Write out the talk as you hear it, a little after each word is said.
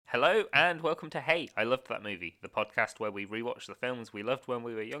Hello and welcome to Hey, I Loved That Movie, the podcast where we rewatch the films we loved when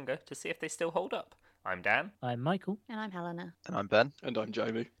we were younger to see if they still hold up. I'm Dan. I'm Michael. And I'm Helena. And I'm Ben. And I'm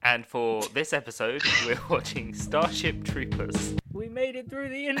Jamie. And for this episode, we're watching Starship Troopers. We made it through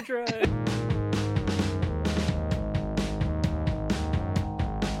the intro!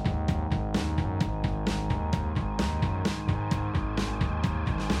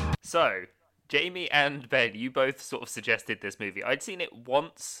 So, Jamie and Ben, you both sort of suggested this movie. I'd seen it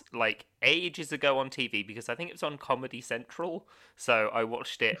once, like, ages ago on TV, because I think it was on Comedy Central. So I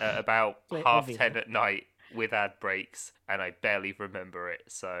watched it at about Wait, 10:30 at night with ad breaks, and I barely remember it.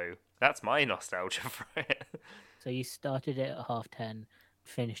 So that's my nostalgia for it. So you started it at 10:30,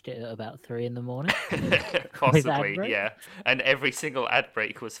 finished it at about 3 in the morning? Possibly, break? yeah. And every single ad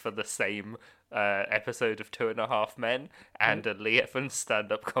break was for the same episode of 2.5 Men and a Lee Evans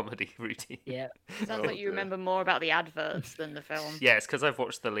stand-up comedy routine. Yeah. Sounds like you remember more about the adverts than the film. Yeah, it's because I've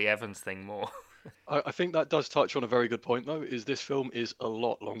watched the Lee Evans thing more. I think that does touch on a very good point, though, is this film is a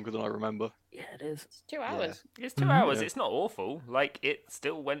lot longer than I remember. Yeah, it is. It's 2 hours. It's 2 hours. Yeah. It's not awful. Like, it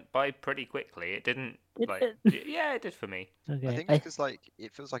still went by pretty quickly. It didn't, Did like... it? Yeah, it did for me. Okay. I think it's because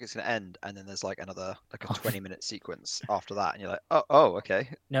it feels like it's gonna end, and then there's like another a 20-minute sequence after that, and you're like, oh, okay.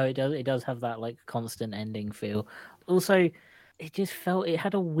 No, it does. It does have that like constant ending feel. Also, it just felt it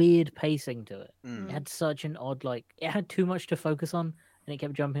had a weird pacing to it. Mm. It had such an odd it had too much to focus on, and it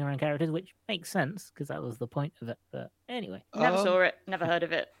kept jumping around characters, which makes sense because that was the point of it. But anyway, Never saw it. Never heard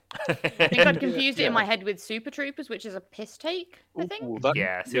of it. I think I'd confused it in my head with Super Troopers, which is a piss take, I think. Ooh,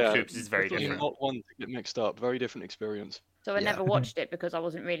 Yeah, Super Troopers is very definitely different. not one to get mixed up. Very different experience. So I Yeah. never watched it because I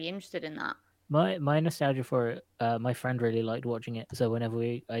wasn't really interested in that. my nostalgia for it. My friend really liked watching it, so whenever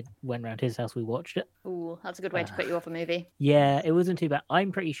I went round his house, we watched it. Ooh, that's a good way to put you off a movie. Yeah, it wasn't too bad.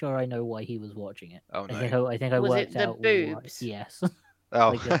 I'm pretty sure I know why he was watching it. Oh I no. think I Was it worked the out why. boobs? Yes.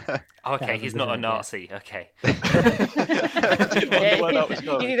 Oh. Okay, he's not a 1000%, yeah. Nazi. Okay. Didn't know where that was He's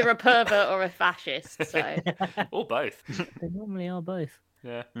going. either a pervert or a fascist. So, Or both. They normally are both.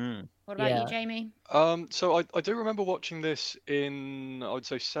 Yeah. Mm. what about Yeah. you, Jamie? So I do remember watching this in, I would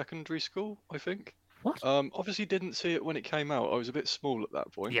say, secondary school, I think. What? Obviously didn't see it when it came out. I was a bit small at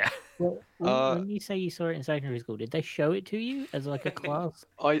that point. Yeah. Well, Uh, when you say you saw it in secondary school, did they show it to you as like a class?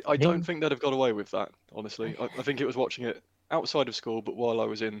 I Yeah. don't think they'd have got away with that, honestly. I think it was watching it outside of school, but while I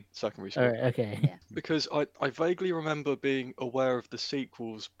was in secondary school. All right, okay. Because I vaguely remember being aware of the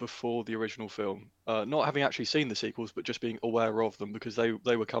sequels before the original film. Not having actually seen the sequels, but just being aware of them because they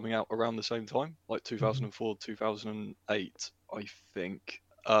were coming out around the same time, like 2004, 2008, I think.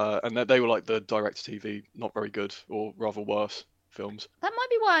 And they were like the direct-to-TV, not very good, or rather worse films. That might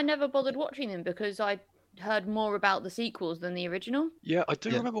be why I never bothered watching them, because I heard more about the sequels than the original. Yeah, I do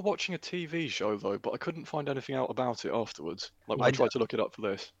Yeah. remember watching a TV show, though, but I couldn't find anything out about it afterwards. Like when I I d- tried to look it up for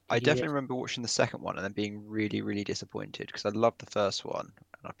this. I Yeah. definitely remember watching the second one and then being really, really disappointed because I loved the first one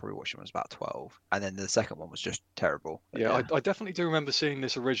and I probably watched it when I was about 12, and then the second one was just terrible. But Yeah, I definitely do remember seeing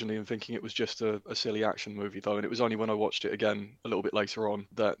this originally and thinking it was just a silly action movie, though, and it was only when I watched it again a little bit later on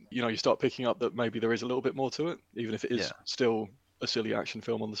that, you start picking up that maybe there is a little bit more to it, even if it is Yeah. still a silly action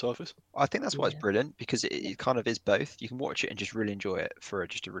film on the surface. I think that's why it's Yeah. brilliant because it kind of is both. You can watch it and just really enjoy it for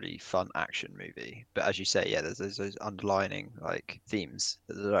just a really fun action movie. But as you say, yeah, there's those underlining like themes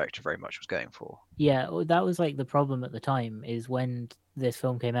that the director very much was going for. Yeah, well, that was like the problem at the time is when this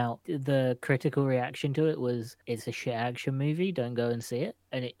film came out, the critical reaction to it was it's a shit action movie, don't go and see it.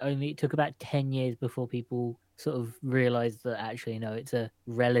 And it took about 10 years before people sort of realized that actually no, it's a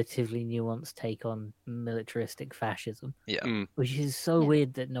relatively nuanced take on militaristic fascism, Yeah. Mm. which is so Yeah.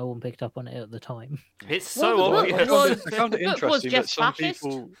 weird that no one picked up on it at the time. It's so Well, obvious. was- I found it was interesting that Jeff some fascist?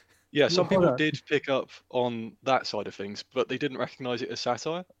 people... Yeah, some Hold people on. did pick up on that side of things, but they didn't recognize it as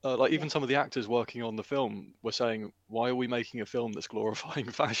satire. Like even some of the actors working on the film were saying, "Why are we making a film that's glorifying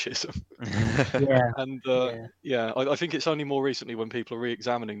fascism?" Yeah. And Yeah. I think it's only more recently when people are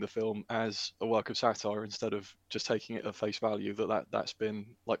re-examining the film as a work of satire instead of just taking it at face value that's been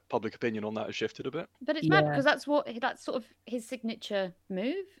like public opinion on that has shifted a bit. But it's mad Yeah. because that's sort of his signature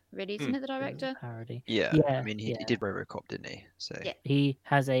move, really, isn't it, the director? Parody. Yeah. Yeah, I mean, he yeah. did RoboCop, didn't he? So Yeah. He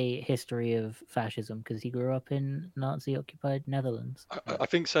has a history of fascism because he grew up in Nazi-occupied Netherlands. I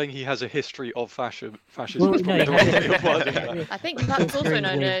think saying he has a history of fascism Well, is no, probably he the wrong way of has- wording that. I think that's also Very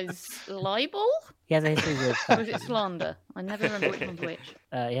known weird. as libel. He has a history with Or is fascism. it slander? I never remember which one's which.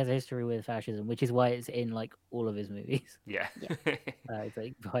 He has a history with fascism, which is why it's in like all of his movies. Yeah. It's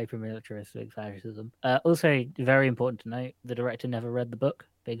like hyper-militaristic fascism. Also, very important to note, the director never read the book.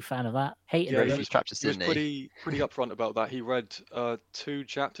 Big fan of that. Hated Yeah, the he book. was, chapters, he was didn't he? pretty upfront about that. He read 2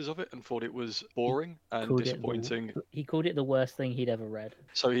 chapters of it and thought it was boring and Called it disappointing. he called it the worst thing he'd ever read.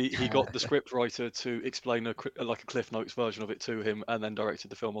 So he got the script writer to explain like a Cliff Notes version of it to him, and then directed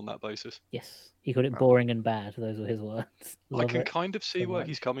the film on that basis. Yes, he called it boring and bad. Those were his words. I Love can it kind of see so where much.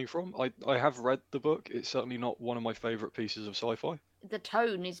 he's coming from. I have read the book. It's certainly not one of my favorite pieces of sci-fi. The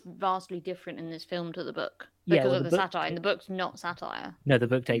tone is vastly different in this film to the book Yeah, because well, of the the book- satire. And the book's not satire. No, the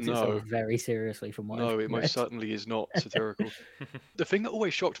book takes No. itself very seriously from what No, I've it most read. certainly is not satirical. The thing that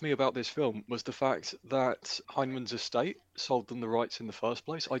always shocked me about this film was the fact that Heinemann's estate sold them the rights in the first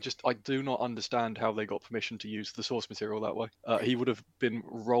place. I do not understand how they got permission to use the source material that way. He would have been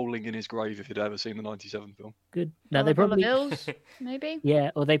rolling in his grave if he'd ever seen the '97 film. Good. No, Dollar they probably bills, maybe.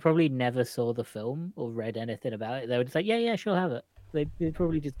 yeah, or they probably never saw the film or read anything about it. They would say, yeah, she'll have it. They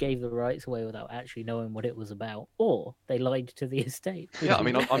probably just gave the rights away without actually knowing what it was about, or they lied to the estate. Yeah, I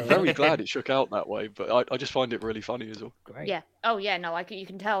which mean, is I'm very glad it shook out that way, but I just find it really funny as well. great. Yeah. Oh, yeah. No, you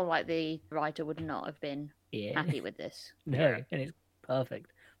can tell like the writer would not have been Yeah. happy with this. No, Yeah. and it's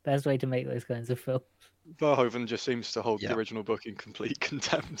perfect. Best way to make those kinds of films. Verhoeven just seems to hold Yeah. the original book in complete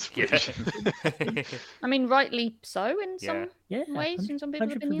contempt. Yeah. Which... I mean, rightly so in some Yeah, ways, in some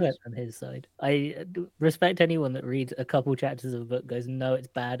people's 100% opinions. on his side. I respect anyone that reads a couple chapters of a book, goes, no, it's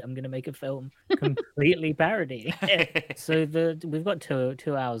bad, I'm going to make a film completely parodying it. So we've got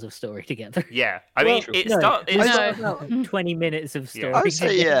 2 hours of story together. Yeah, I Well, mean, it no, starts. we've No. got about 20 minutes of Yeah. story. I would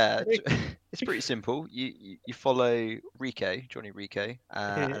say, together. yeah, it's pretty simple. You follow Johnny Rike,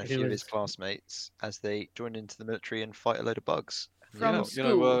 and a Who few of his was- classmates as they join into the military and fight a load of bugs. From Yeah, school.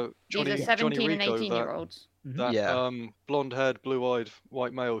 you know, These Johnny are 17 Johnny and Rico, 18-year-olds. that Yeah. blonde-haired, blue-eyed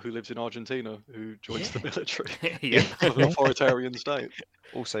white male who lives in Argentina who joins the military Yeah. of an authoritarian state.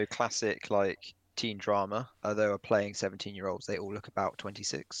 Also, classic like teen drama. Although playing 17-year-olds, they all look about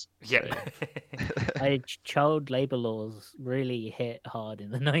 26. Yeah. Child labor laws really hit hard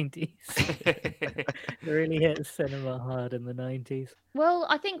in the 90s. Really hit cinema hard in the 90s. Well,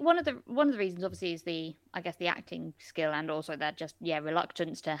 I think one of the reasons obviously is the acting skill and also that just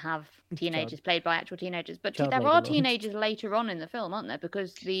reluctance to have teenagers played by actual teenagers. But Child there labour are laws. teenagers later on in the film, aren't there?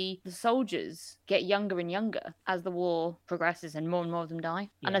 Because the soldiers get younger and younger as the war progresses and more of them die.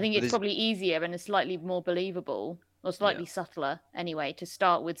 And I Yeah. think But it's there's- probably easier and slightly more believable or slightly subtler anyway to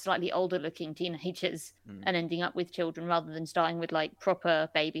start with slightly older looking teenagers and ending up with children rather than starting with like proper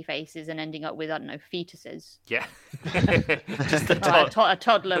baby faces and ending up with, I don't know, fetuses. Yeah. Just the Or top. a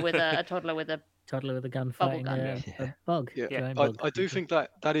toddler with a Toddler with a gun Bubble fighting gun. a bug. Yeah, giant I bug. do think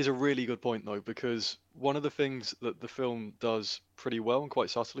that is a really good point though, because one of the things that the film does pretty well and quite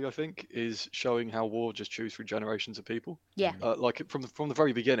subtly, I think, is showing how war just chews through generations of people. Yeah. Like from the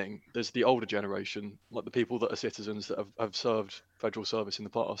very beginning, there's the older generation, like the people that are citizens that have served federal service in the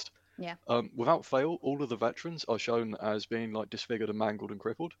past. Yeah. Without fail, all of the veterans are shown as being like disfigured and mangled and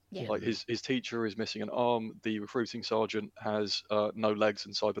crippled. Yeah. Like his teacher is missing an arm. The recruiting sergeant has no legs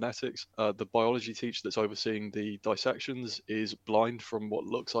and cybernetics. The biology teacher that's overseeing the dissections is blind from what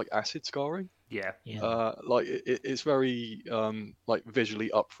looks like acid scarring. Yeah. Yeah. Like it's very like visually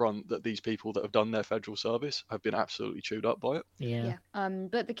upfront that these people that have done their federal service have been absolutely chewed up by it. Yeah.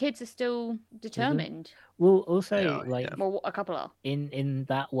 But the kids are still determined. Well, also, Yeah, like yeah. Well, a couple are. in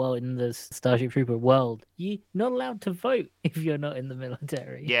that world, in the Starship Trooper world, you're not allowed to vote if you're not in the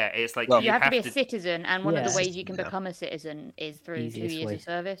military. Yeah, it's like Well, You have to be a to. citizen, and one of the Yeah. ways you can Yeah. become a citizen is through 2 Easiest years way. of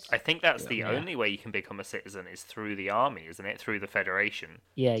service. I think that's the Yeah. only way you can become a citizen is through the army, isn't it? Through the Federation.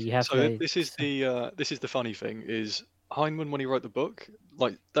 Yeah, you have So to. this is the funny thing is Heinemann, when he wrote the book,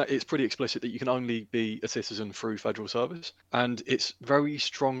 like that, it's pretty explicit that you can only be a citizen through federal service, and it's very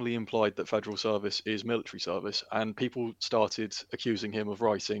strongly implied that federal service is military service. And people started accusing him of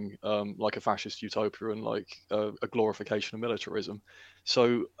writing like a fascist utopia and like a glorification of militarism.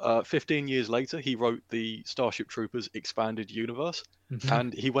 So 15 years later, he wrote the Starship Troopers expanded universe, Mhm.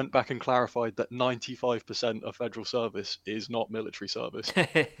 and he went back and clarified that 95% of federal service is not military service.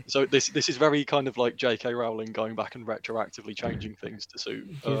 So this is very kind of like J.K. Rowling going back and retroactively changing things to suit.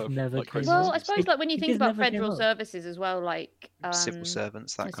 Just never like came Chris Well, up. I Evans. suppose like when you It think just about never came federal up. services as well, like Civil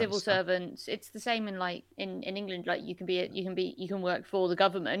servants, that kind civil of stuff. servants, it's the same in like in England. Like you can work for the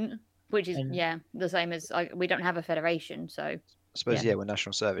government, which is And- the same as we don't have a federation, so I suppose, Yeah. yeah, with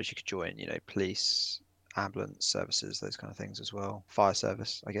national service, you could join, police, ambulance services, those kind of things as well. Fire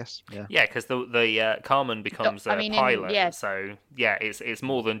service, I guess. Yeah. Yeah, because the Carmen becomes I a mean, pilot. yeah. So yeah, it's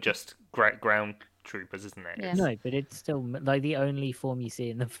more than just ground Troopers, isn't it? Yeah. It's- No, but it's still like the only form you see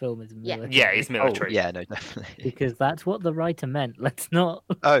in the film is Yeah. military. Yeah, it's Oh, military. yeah, no, definitely. Because that's what the writer meant. Let's not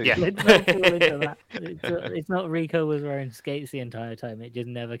Oh, Yeah. let's not fall into that. It's not Rico was wearing skates the entire time. It just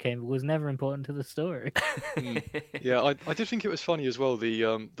never was never important to the story. Yeah, I did think it was funny as well,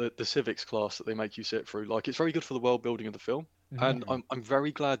 the civics class that they make you sit through. Like, it's very good for the world building of the film. And I'm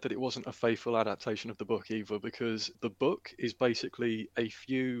very glad that it wasn't a faithful adaptation of the book either, because the book is basically a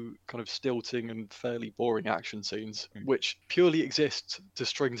few kind of stilting and fairly boring action scenes, which purely exist to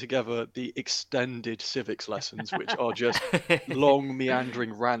string together the extended civics lessons, which are just long,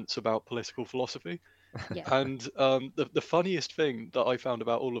 meandering rants about political philosophy. Yeah. And the funniest thing that I found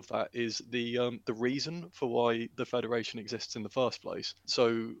about all of that is the reason for why the Federation exists in the first place.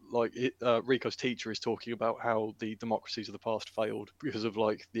 So, like, Rico's teacher is talking about how the democracies of the past failed because of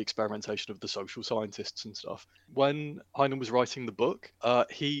like the experimentation of the social scientists and stuff. When Heinlein was writing the book,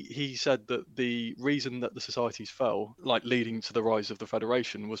 he said that the reason that the societies fell, like leading to the rise of the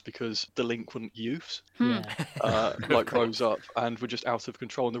Federation, was because delinquent youths Yeah. like rose up and were just out of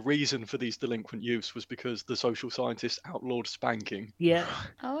control. And the reason for these delinquent youths was because the social scientists outlawed spanking. Yeah.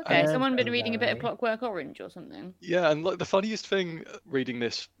 Oh, okay. Yeah, Someone been sounds reading a about bit of right. Clockwork Orange or something. Yeah, and like the funniest thing reading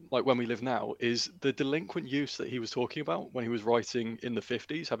this, like when we live now, is the delinquent youths that he was talking about when he was writing in the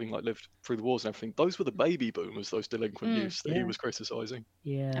 50s, having like lived through the wars and everything. Those were the baby boomers, those delinquent youths that he Yeah. was criticizing.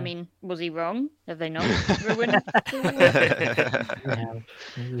 Yeah. I mean, was he wrong? Have they not ruined the war? Yeah.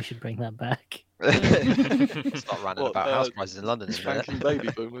 Maybe we should bring that back. Start ranting What, about house prices in London in a minute. Spanking baby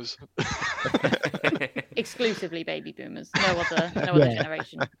boomers. Exclusively baby boomers. No other Yeah.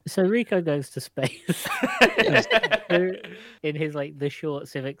 generation. So Rico goes to space in his like the short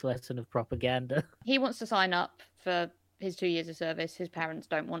civics lesson of propaganda. He wants to sign up for his 2 years of service. His parents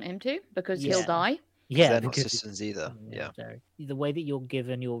don't want him to because he'll Yeah. die. Yeah, They're not because it's citizens either. in the Yeah. military. The way that you're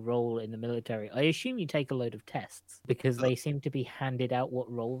given your role in the military, I assume you take a load of tests because they seem to be handed out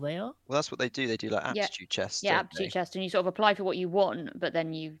what role they are. Well, that's what they do. They do like Yeah. aptitude tests. Yeah, don't aptitude they? test, and you sort of apply for what you want, but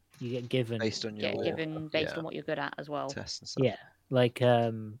then you You get given Based on get your given based on what you're good at as well. tests and stuff. yeah, like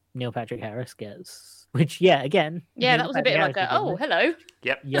Neil Patrick Harris gets, which again, Yeah, Neil that was a Patrick bit like Harris a, is in oh, it. hello.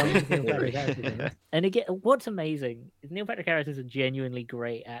 Yep. Young Neil Patrick Really? Harris is in it. And again, what's amazing is Neil Patrick Harris is a genuinely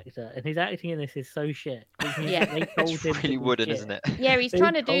great actor, and his acting in this is so shit. Which means Yeah. that they told It's him to really be wooden, shit. isn't it? Yeah, he's They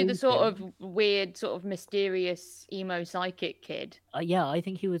trying to do the told sort him. of weird, sort of mysterious emo psychic kid. Yeah, I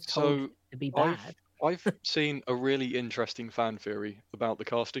think he was told So to be I've bad. I've seen a really interesting fan theory about the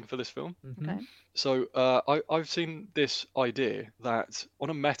casting for this film. Mhm. Okay. So I've seen this idea that on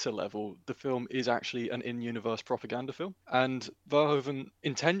a meta level, the film is actually an in-universe propaganda film, and Verhoeven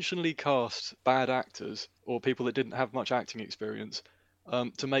intentionally cast bad actors or people that didn't have much acting experience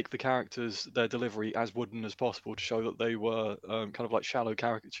to make the characters, their delivery as wooden as possible, to show that they were kind of like shallow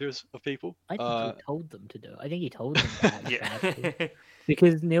caricatures of people. I think he told them to do it. I think he told them to act badly. Yeah.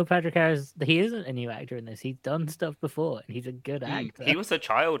 Because Neil Patrick Harris, he isn't a new actor in this. He's done stuff before, and he's a good actor. He was a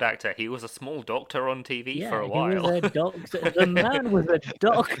child actor. He was a small doctor on TV for a while. He was a doctor. The man was a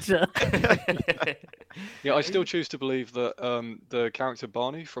doctor. Yeah, I still choose to believe that the character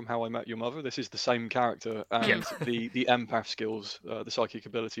Barney from How I Met Your Mother, this is the same character, and the empath skills, the psychic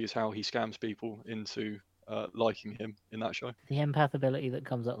ability is how he scams people into liking him in that show. The empath ability that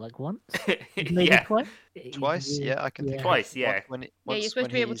comes up like once, maybe Yeah. twice. Twice? Weird. Yeah, I can think of Twice, one- yeah. When it, Yeah, you're once supposed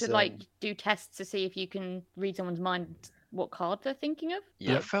to be when able to he's, like do tests to see if you can read someone's mind, what card they're thinking of.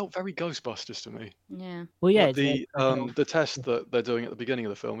 Yeah, Yeah. it felt very Ghostbusters to me. Yeah. Well, yeah, Like it's the test that they're doing at the beginning of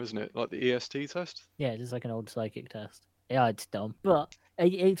the film, isn't it? Like the EST test. yeah, just like an old psychic test. Yeah, it's dumb, but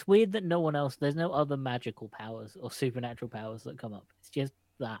it's weird that no one else. There's no other magical powers or supernatural powers that come up. It's just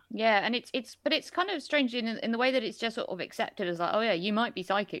that. Yeah, and it's kind of strange in the way that it's just sort of accepted as like, oh yeah, you might be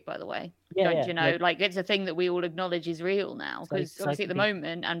psychic, by the way. Yeah, Don't you know? like- Like it's a thing that we all acknowledge is real now. It's like Because obviously at the psychic-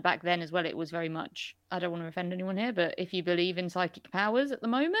 moment and back then as well, it was very much. I don't want to offend anyone here, but if you believe in psychic powers at the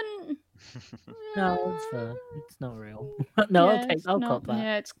moment, No, it's not real. No, yeah, it's I'll not- cop that.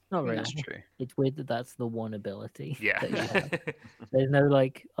 Yeah, it's Not you real. know. That's true. It's weird that that's the one ability. Yeah. that you have. There's no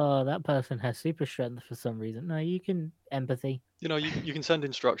like, oh, that person has super strength for some reason. No, you can empathy. You know, you can send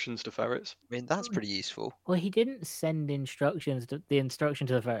instructions to ferrets. I mean, that's pretty useful. Well, he didn't send the instruction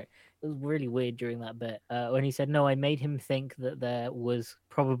to the ferret. It was really weird during that bit when he said, "No, I made him think that there was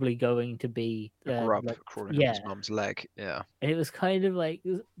probably going to be A grub like- crawling up his mum's leg. Yeah. and it was kind of like,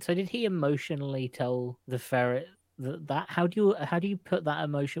 so did he emotionally tell the ferret that how do you put that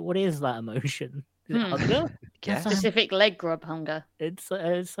emotion? What is that emotion? Is it Hmm. hunger? Guess. That's Specific leg grub hunger. It's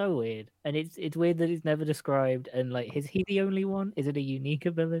so weird, and it's weird that it's never described. And like, is he the only one? Is it a unique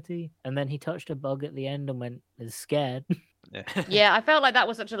ability? And then he touched a bug at the end and went, "Is scared." Yeah, I felt like that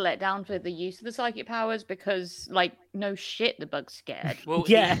was such a letdown for the use of the psychic powers because, like, no shit, the bug's scared. Well,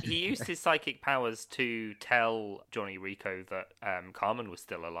 Yeah. he used his psychic powers to tell Johnny Rico that Carmen was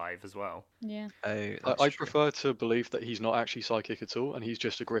still alive as well. Yeah. Oh, I that's true. prefer to believe that he's not actually psychic at all, and he's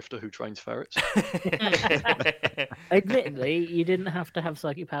just a grifter who trains ferrets. Admittedly, you didn't have to have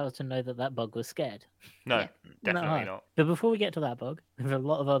psychic powers to know that that bug was scared. No, Yeah. definitely hard. not. But before we get to that bug, there's a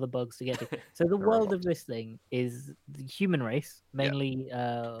lot of other bugs to get to. So the There are world lots. of this thing is the human race, mainly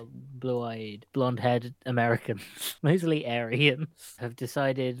blue-eyed, blonde-haired Americans, mostly Aryans, have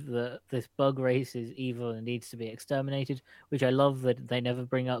decided that this bug race is evil and needs to be exterminated. Which I love that they never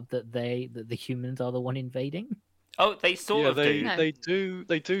bring up that the humans are the one invading. Oh, they sort of do. No.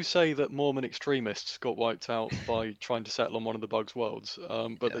 They do say that Mormon extremists got wiped out by trying to settle on one of the bug's worlds,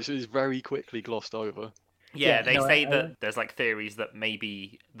 but Yeah. this is very quickly glossed over. Yeah, Yeah, they no, say I that like- there's like theories that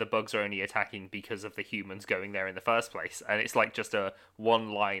maybe the bugs are only attacking because of the humans going there in the first place, and it's like just a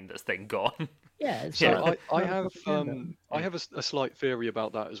one line that's then gone. Yeah, it's Yeah. So like I total have propaganda. I have a slight theory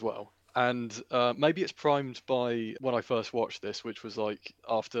about that as well. And maybe it's primed by when I first watched this, which was like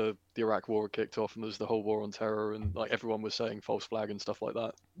after the Iraq War had kicked off and there was the whole war on terror and like everyone was saying false flag and stuff like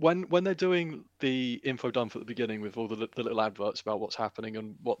that. When they're doing the info dump at the beginning with all the little adverts about what's happening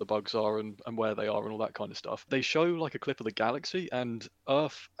and what the bugs are and where they are and all that kind of stuff, they show like a clip of the galaxy, and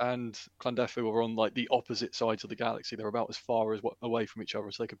Earth and Clandefu are on like the opposite sides of the galaxy. They're about as far as away from each other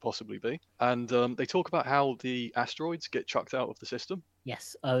as they could possibly be. And they talk about how the asteroids get chucked out of the system.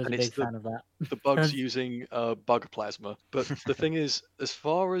 Yes, I was And a it's big fan of that. The bugs Because- using bug plasma. But the thing is, as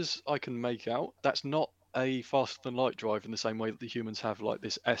far as I can make out, that's not a faster than light drive in the same way that the humans have like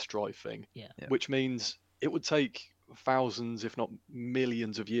this S drive thing. Yeah. Yeah. Which means it would take thousands, if not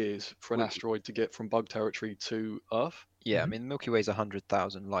millions of years for an Well- asteroid to get from bug territory to Earth. Yeah, I Mhm. mean, the Milky Way's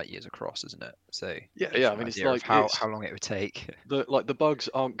 100,000 light years across, isn't it? So Yeah, gives yeah. you I an mean, it's idea of like how it's, long it would take. the bugs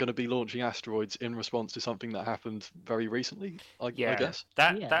aren't going to be launching asteroids in response to something that happened very recently. I Yeah, guess.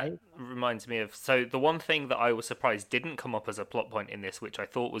 that Yeah, that reminds me of. So the one thing that I was surprised didn't come up as a plot point in this, which I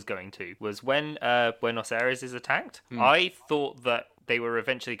thought was going to, was when Buenos Aires is attacked. I thought that they were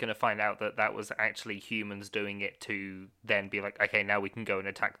eventually going to find out that that was actually humans doing it to then be like, okay, now we can go and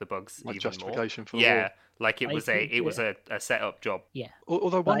attack the bugs Like even more. justification for the Yeah, war. like it I was think a setup job. Yeah.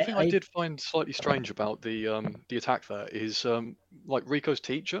 Although one But thing I- I did find slightly strange about the attack there is like Rico's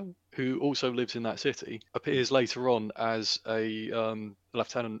teacher, who also lives in that city, appears later on as a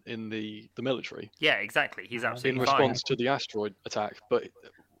lieutenant in the military Yeah, exactly. He's In in absolutely fine. response to the asteroid attack. But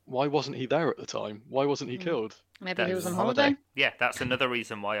why wasn't he there at the time? Why wasn't he Hmm. killed? Maybe he was on That's- holiday. Yeah, that's another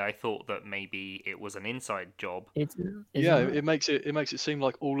reason why I thought that maybe it was an inside job. It's Yeah, not- it makes it seem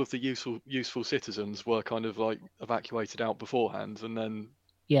like all of the useful citizens were kind of like evacuated out beforehand, and then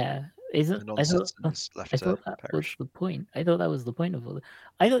yeah. The Isn't I thought non-citizens left I to thought that perish. was the point. I thought that was the point of all.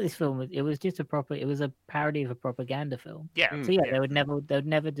 I thought this film it was just it was a parody of a propaganda film. Yeah, Mm. So yeah, they would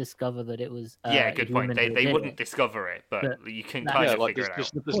never discover that it was. yeah, good point. humans They who they did wouldn't it. discover it, but But you can that- kind yeah, of like figure it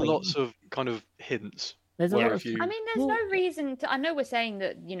out. there's Point. lots of kind of hints. There's a where lot if of. you I mean, there's Well- no reason to. I know we're saying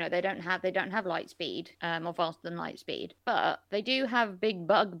that they don't have light speed, or faster than light speed, but they do have big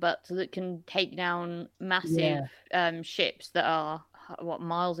bug butts that can take down massive ships that are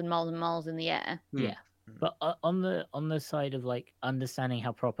miles and miles and miles in the air. Yeah. But on the side of like understanding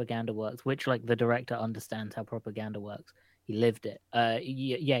how propaganda works, which like the director understands how propaganda works, he lived it.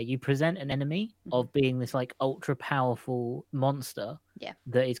 You present an enemy of being this like ultra powerful monster, Yeah.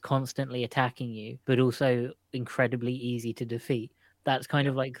 that is constantly attacking you, but also incredibly easy to defeat. That's kind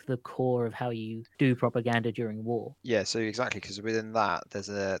of like the core of how you do propaganda during war. Yeah, so exactly, because within that there's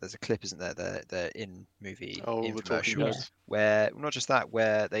a clip, isn't there? The in movie Oh, the talking infomercial heads. where not just that,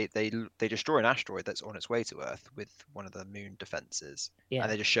 where they destroy an asteroid that's on its way to Earth with one of the moon defenses, Yeah,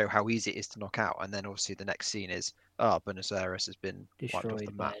 and they just show how easy it is to knock out, and then obviously the next scene is Buenos Aires has been wiped off the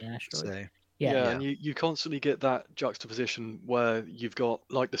destroyed by map. an asteroid. So Yeah. Yeah, and you constantly get that juxtaposition where you've got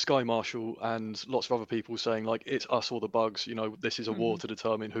like the Sky Marshal and lots of other people saying like it's us or the bugs, this is a war to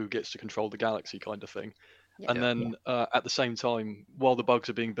determine who gets to control the galaxy kind of thing. Yeah. And then at the same time, while the bugs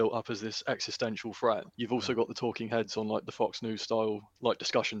are being built up as this existential threat, you've also got the talking heads on like the Fox News style like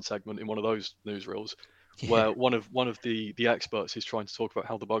discussion segment in one of those newsreels, where one of the experts is trying to talk about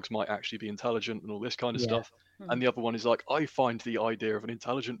how the bugs might actually be intelligent and all this kind of Yeah. stuff. And the other one is like, I find the idea of an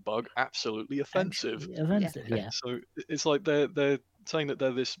intelligent bug absolutely offensive. Actually, offensive, yeah. So it's like they're saying that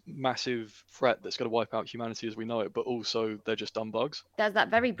they're this massive threat that's going to wipe out humanity as we know it, but also they're just dumb bugs. There's that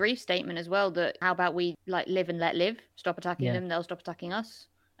very brief statement as well that how about we like live and let live, stop attacking Yeah. them, they'll stop attacking us.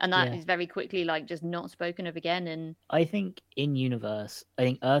 and that Yeah. is very quickly like just not spoken of again. And I think in universe, I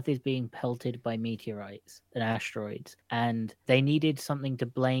think Earth is being pelted by meteorites and asteroids, and they needed something to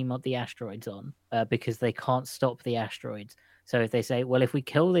blame the asteroids on because they can't stop the asteroids. So if they say, well, if we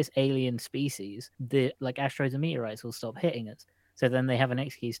kill this alien species, the like asteroids and meteorites will stop hitting us. So then they have an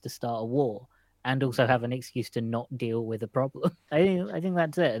excuse to start a war and also have an excuse to not deal with a problem. I think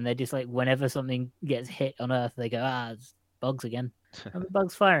that's it. And they're just like, whenever something gets hit on Earth, they go, it's bugs again. And the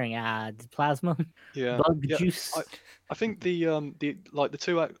bugs firing. It's plasma. Yeah. Bug Yeah. juice. I think the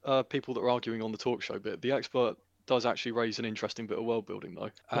two people that are arguing on the talk show bit, the expert does actually raise an interesting bit of world building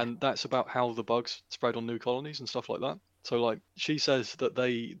though, and that's about how the bugs spread on new colonies and stuff like that. So like she says that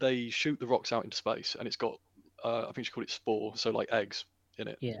they shoot the rocks out into space, and it's got I think she called it spore, so like eggs in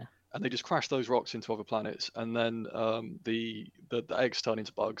it. Yeah. And they just crash those rocks into other planets, and then the eggs turn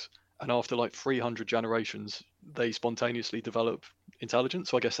into bugs. And after like 300 generations, they spontaneously develop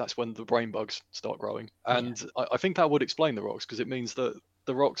intelligence. So I guess that's when the brain bugs start growing. And I think that would explain the rocks, because it means that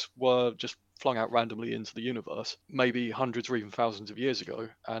the rocks were just flung out randomly into the universe, maybe hundreds or even thousands of years ago,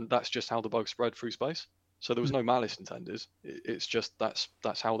 and that's just how the bugs spread through space. So there was no malice intended. It's just that's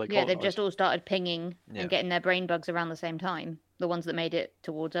how they yeah, colonized. they've just all started pinging and getting their brain bugs around the same time. The ones that made it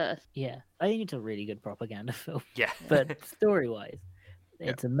towards Earth. Yeah. I think it's a really good propaganda film. Yeah. But story-wise,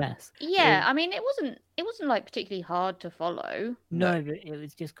 it's a mess. Yeah, I mean, it wasn't like particularly hard to follow. No, but it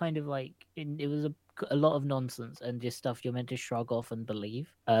was just kind of like it was a lot of nonsense and just stuff you're meant to shrug off and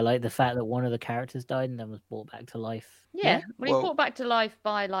believe. Like the fact that one of the characters died and then was brought back to life. Yeah, well, he's brought back to life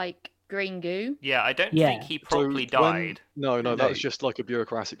by like green goo. Yeah, I don't think he properly died. No, that was just like a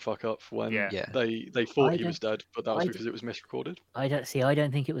bureaucratic fuck up when they thought he was dead, but that was because it was misrecorded. I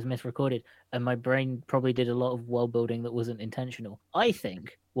don't think it was misrecorded, and my brain probably did a lot of world building that wasn't intentional. I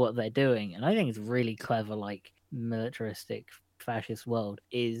think what they're doing, and I think it's really clever, like militaristic fascist world,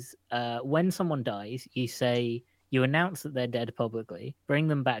 is when someone dies, you announce that they're dead publicly, bring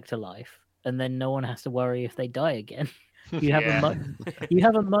them back to life, and then no one has to worry if they die again. You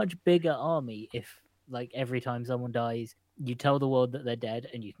have a much bigger army if, like, every time someone dies, you tell the world that they're dead,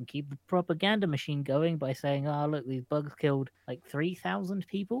 and you can keep the propaganda machine going by saying, look, these bugs killed like 3,000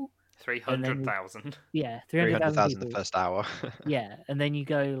 people. 300,000. Yeah, 300,000 the first hour. Yeah, and then you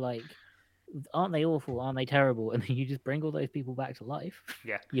go like, aren't they awful? Aren't they terrible? And then you just bring all those people back to life.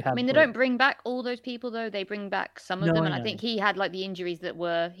 Yeah. I mean, they don't bring back all those people though. They bring back some of them, and I think he had like the injuries that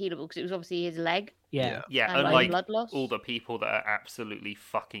were healable because it was obviously his leg. Yeah. And like blood loss. All the people that are absolutely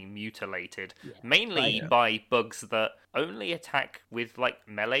fucking mutilated, mainly by bugs that only attack with like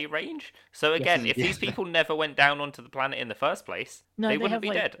melee range. So again, if these people never went down onto the planet in the first place, they wouldn't be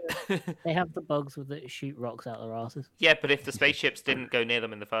dead. They have the bugs that shoot rocks out their asses. Yeah, but if the spaceships didn't go near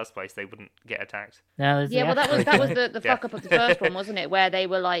them in the first place, they wouldn't get attacked. No, that was the fuck up of the first one, wasn't it? Where they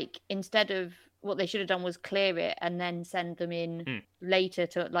were like, instead of what they should have done was clear it and then send them in later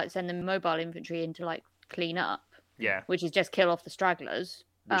to like send them mobile infantry in to like clean up. Yeah. Which is just kill off the stragglers.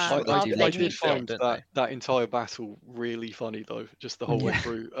 I did find that entire battle really funny though, just the whole way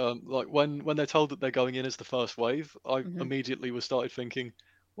through. Like when they're told that they're going in as the first wave, I immediately started thinking,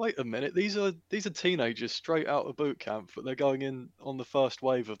 wait a minute, these are teenagers straight out of boot camp, but they're going in on the first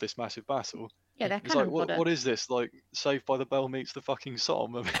wave of this massive battle. Yeah, they're it's cannon like, fodder. what is this? Like, Saved by the Bell meets the fucking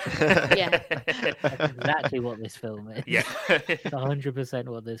Somme. Yeah. That's exactly what this film is. Yeah. 100%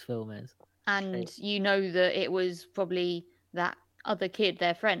 what this film is. And you know that it was probably that other kid,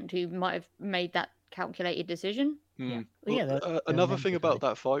 their friend, who might have made that calculated decision. Another thing about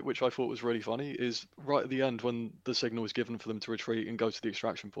that fight, which I thought was really funny, is right at the end when the signal is given for them to retreat and go to the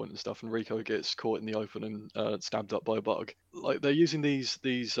extraction point and stuff, and Rico gets caught in the open and stabbed up by a bug. Like they're using these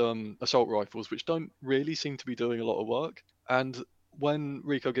assault rifles, which don't really seem to be doing a lot of work. And when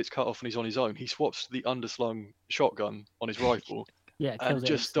Rico gets cut off and he's on his own, he swaps to the underslung shotgun on his rifle. Yeah, and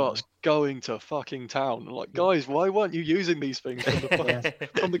just starts going to fucking town. I'm like, guys, why weren't you using these things from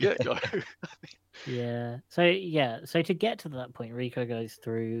the get-go? So to get to that point, Rico goes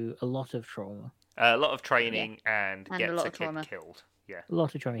through a lot of trauma. A lot of training and a gets lot a of kid trauma. killed. Yeah. A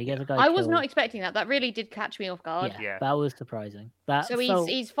lot of trauma. He gets a guy I was killed. not expecting that. That really did catch me off guard. Yeah, that was surprising. So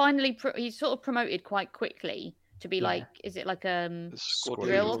he's finally he's sort of promoted quite quickly to be like, is it like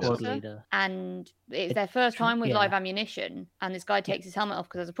drill officer? And it's their first time with live ammunition, and this guy takes his helmet off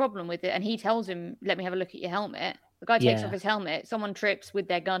because there's a problem with it, and he tells him, let me have a look at your helmet. The guy takes off his helmet, someone trips with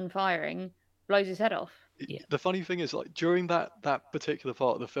their gun firing, blows his head off. The funny thing is, like, during that particular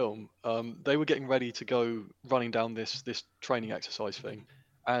part of the film, they were getting ready to go running down this training exercise thing,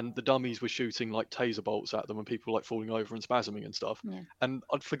 and the dummies were shooting like taser bolts at them, and people like falling over and spasming and stuff. Yeah. And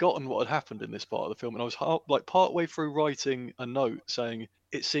I'd forgotten what had happened in this part of the film, and I was part way through writing a note saying,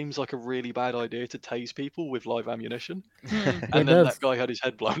 it seems like a really bad idea to tase people with live ammunition, Hmm. and It then does. that guy had his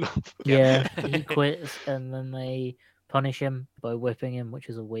head blown off. Yeah, he quits, and then they punish him by whipping him, which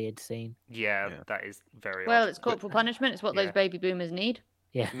is a weird scene. Yeah, Yeah. that is very Well, odd. it's corporal punishment. It's what Yeah. those baby boomers need.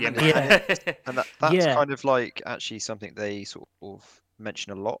 Yeah, Yeah, yeah, And that's Yeah. kind of like actually something they sort of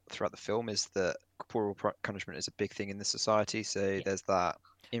mention a lot throughout the film, is that corporal punishment is a big thing in the society. So there's that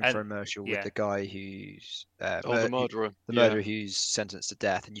infomercial with yeah. the guy who's The murderer. the Yeah. murderer who's sentenced to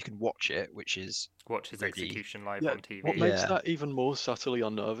death, and you can watch it, which is Watch his really- execution live Yeah, on TV. what makes Yeah. that even more subtly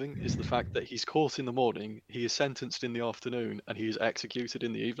unnerving is the fact that he's caught in the morning, he is sentenced in the afternoon, and he is executed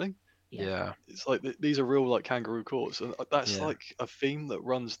in the evening. yeah. It's like these are real like kangaroo courts, and that's Yeah. like a theme that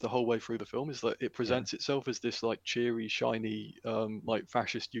runs the whole way through the film. Is that it presents itself as this like cheery, shiny, like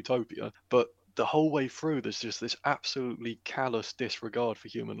fascist utopia, but the whole way through there's just this absolutely callous disregard for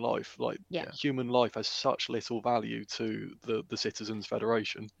human life. Like Yeah. human life has such little value to the Citizens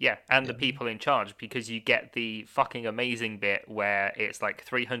Federation. Yeah, and the Yeah. people in charge, because you get the fucking amazing bit where it's like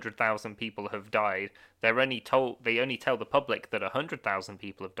 300,000 people have died. They only tell the public that 100,000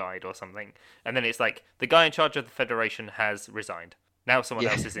 people have died or something, and then it's like the guy in charge of the Federation has resigned. Now someone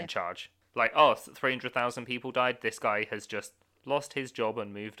Yeah. else is in charge. Like, oh, 300,000 people died. This guy has just lost his job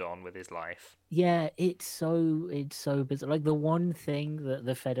and moved on with his life. yeah. It's so bizarre. Like the one thing that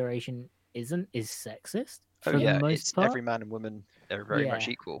the Federation isn't is sexist Oh for yeah, the most it's part. every man and woman are very much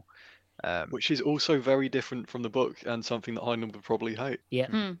Yeah. equal. Which is also very different from the book and something that Heinlein would probably hate. Yeah,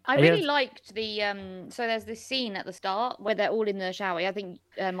 I I really guess- liked the so there's this scene at the start where they're all in the shower. I think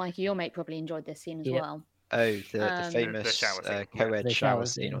Mikey, your mate, probably enjoyed this scene as Yeah. well. Oh, the The famous shower scene, yeah. co-ed The shower shower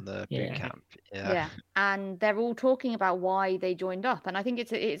scene scene, on the yeah. boot camp. Yeah. And they're all talking about why they joined up, and I think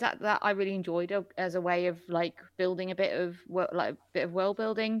it's that I really enjoyed as a way of like building a bit of world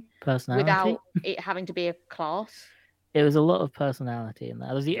building personality. without it having to be a class. It was a lot of personality in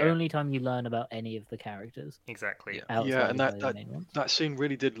that. It was the Yeah. only time you learn about any of the characters Exactly. Yeah. outside and of the main ones. that scene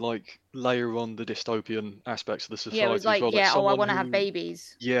really did like layer on the dystopian aspects of the society Yeah, it was like, as well. yeah, I someone want to have who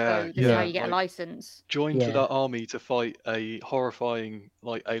bababies. Yeah, so this is how yeah, you get like- a license. joined for Yeah. that army to fight a horrifying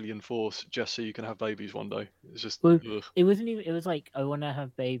like alien force just so you can have babies one day. It's just Well, ugh. It wasn't even. It was like I want to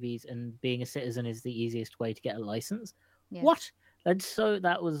have babies, and being a citizen is the easiest way to get a license. Yeah. What? And so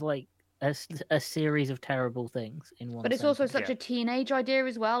that was like a series of terrible things in one. But it's also sentence. such a teenage idea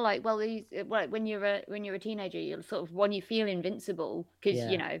as well. Like, well, when you're a teenager, you're sort of when you feel invincible because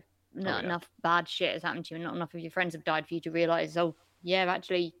Yeah. you know not yeah. enough bad shit has happened to you, and not enough of your friends have died for you to realize, oh yeah,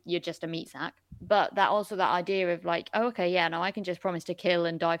 actually you're just a meat sack. But that idea of like, oh okay, yeah, no, I can just promise to kill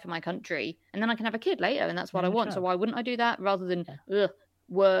and die for my country, and then I can have a kid later, and that's what I Yeah, want. So sure. why wouldn't I do that rather than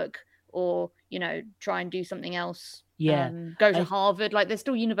work or try and do something else? Yeah, Go to I- Harvard. Like, there's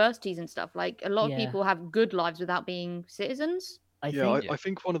still universities and stuff. Like, a lot of Yeah. people have good lives without being citizens. I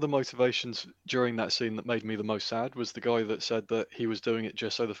think one of the motivations during that scene that made me the most sad was the guy that said that he was doing it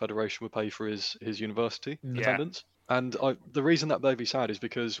just so the Federation would pay for his university Yeah. attendance. And the reason that made me sad is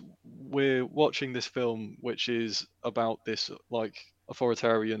because we're watching this film, which is about this like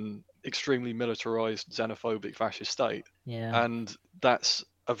authoritarian, extremely militarized, xenophobic, fascist state, yeah. and that's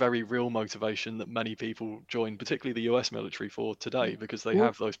a very real motivation that many people join, particularly the US military, for today, because they Well-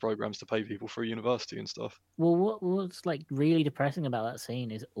 have those programs to pay people for university and stuff. Well, what's like really depressing about that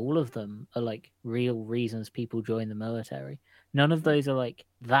scene is all of them are like real reasons people join the military. None of those are like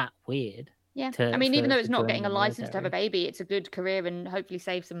that weird. Yeah. To- I mean, even for- though it's for not joining getting a the license to have a military. baby, it's a good career and hopefully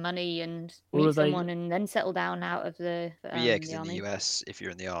save some money and All meet of those- someone and then settle down out of the, But yeah, because the in the army. US, if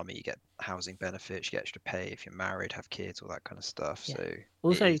you're in the army, you get housing benefits, you get extra pay if you're married, have kids, all that kind of stuff. Yeah. So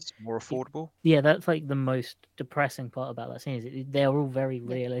Also, it's more affordable. Yeah, that's like the most depressing part about that scene. Is they're all very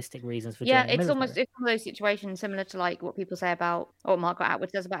Yeah. realistic reasons for Yeah, joining the it's almost military. it's one of those situations similar to like what people say about or Margaret Atwood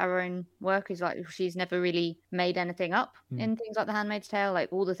says about her own work is like she's never really made anything up in things like The Handmaid's Tale.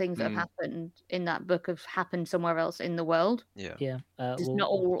 Like all the things that have happened in that book have happened somewhere else in the world. Yeah. Yeah, Just well, not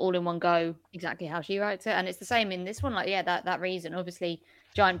all in one go exactly how she writes it. And it's the same in this one. Like, yeah, that reason, obviously,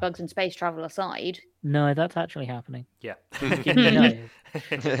 giant bugs and space travel aside. no, that's actually happening. Yeah. Did you know? Yeah.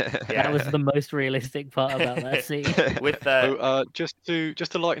 That was the most realistic part about that scene. With So, just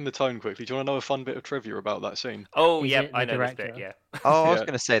to lighten the tone quickly, do you want to know a fun bit of trivia about that scene? oh Is yeah, it I the know this bit. director? Yeah. Oh, I was Yeah.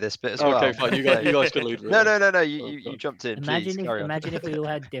 going to say this bit as well. Okay, fine. You guys can lead. No, really. no. Oh, You God. jumped in. Imagine Please, if carry on. imagine if we all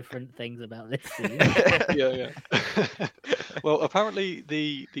had different things about this scene. Yeah. Well, apparently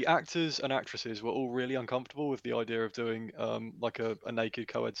the actors and actresses were all really uncomfortable with the idea of doing like a naked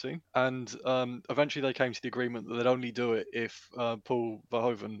co-ed scene, and eventually they came to the agreement that they'd only do it if Paul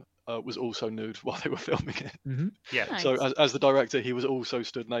Verhoeven was also nude while they were filming it. Hmm Yeah. Nice. So as the director, he was also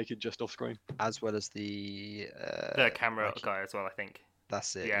stood naked just off screen. As well as the The camera like, guy as well, I think.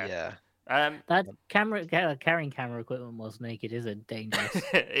 That's it. Yeah. Yeah. That carrying camera equipment whilst naked is a dangerous.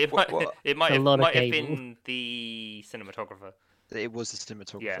 it What- might what- it might a have, lot of might have cable. been the cinematographer. It was the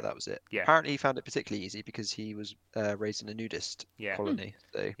cinematographer. Yeah. That was it. Yeah. Apparently, he found it particularly easy because he was raised in a nudist Yeah. colony.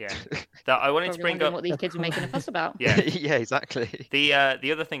 So Yeah. That I wanted to Probably bring wondering up. what these kids were making a fuss about. Yeah. yeah, exactly. The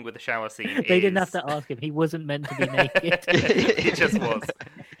other thing with the shower scene They didn't have is to ask him. He wasn't meant to be naked. he just was.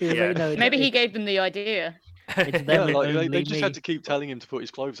 He was Yeah. like, no, Maybe he it's- gave them the idea. It's Yeah, them and like only they just me. had to keep telling him to put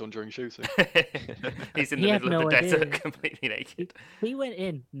his clothes on during shooting. He's in He the had middle of no the desert, idea. completely naked. He went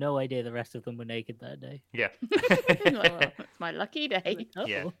in, no idea the rest of them were naked that day. Yeah. Like, well, it's my lucky day. Oh.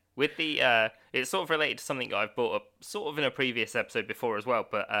 Yeah. With the it's sort of related to something that I've brought up sort of in a previous episode before as well,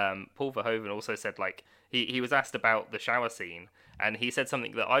 but Paul Verhoeven also said, like, he was asked about the shower scene, and he said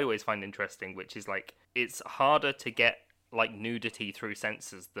something that I always find interesting, which is like it's harder to get like nudity through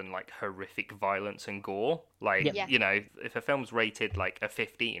censors than like horrific violence and gore. Like, Yeah. you know, if a film's rated like a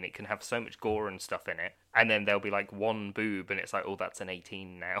 15, it can have so much gore and stuff in it, and then there'll be like one boob and it's like, oh, that's an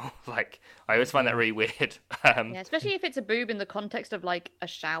 18 now. Like, I always find that really weird. Yeah, especially if it's a boob in the context of like a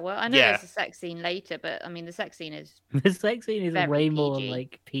shower. I know Yeah. there's a sex scene later, but I mean the sex scene is The sex scene is Very way more PG.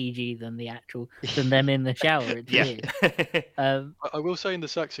 like PG than than them in the shower. It's Yeah. weird. I will say in the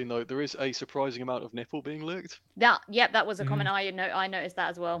sex scene though, there is a surprising amount of nipple being licked. that was a comment I noticed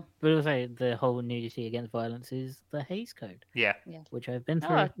that as well. But also, the whole nudity against violence is the Hays Code, Yeah. which I've been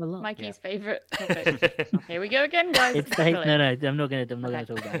through Oh, a lot. Mikey's favorite topic. Here we go again, guys. It's the Hays. Brilliant. No, I'm not gonna Okay.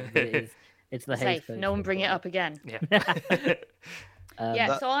 talk about it. But it's the Hays Safe. Code. No one bring it up again. Yeah. Yeah,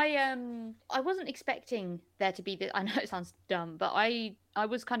 That- so I wasn't expecting there to be this. I know it sounds dumb, but I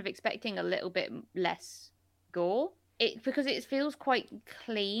was kind of expecting a little bit less gore. Because it feels quite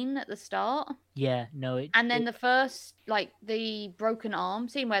clean at the start, Yeah, no, and then the first like the broken arm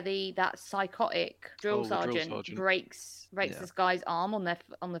scene where that psychotic drill Oh, the drill sergeant sergeant. breaks Yeah. this guy's arm on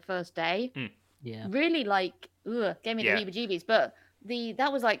the first day. yeah, Really like gave me the Yeah. heebie-jeebies. But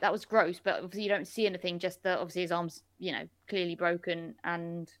that was gross. But obviously you don't see anything. Just that obviously his arm's clearly broken,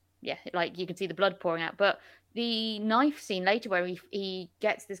 and yeah, like you can see the blood pouring out. But the knife scene later where he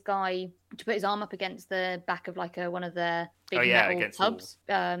gets this guy to put his arm up against the back of like one of their big metal against the wall. tubs.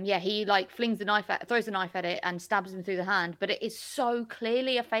 He like throws the knife at it and stabs him through the hand. But it is so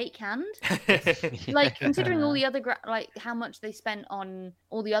clearly a fake hand. Like considering all the other like how much they spent on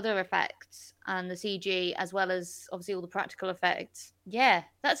all the other effects and the CG as well as obviously all the practical effects. Yeah,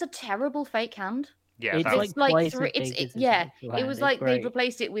 that's a terrible fake hand. Yeah, It's that was- It's like twice as three. big as his Yeah, actual it hand. was It's like they great.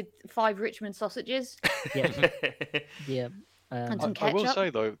 replaced it with 5 Richmond sausages Yeah, yeah. and some I will ketchup. say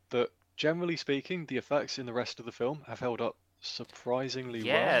though that generally speaking, the effects in the rest of the film have held up surprisingly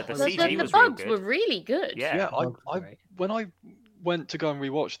Yeah, well. the The, CG the was real bugs good. were really good. Yeah. Yeah, Bugs were I great. when I went to go and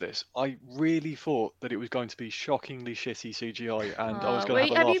rewatch this, I really thought that it was going to be shockingly shitty CGI, and I was going to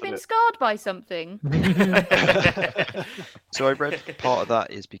Wait, have a have you laugh been at it. scarred by something? So I read part of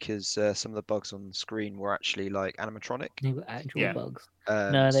that is because some of the bugs on screen were actually like animatronic. They were actual Yeah. bugs.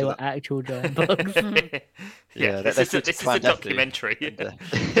 No, they so were that- actual giant bugs. yeah, they this is a flew to Clandestino documentary. and,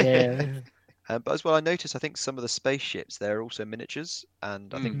 Yeah. but as well, I noticed I think some of the spaceships they're also miniatures,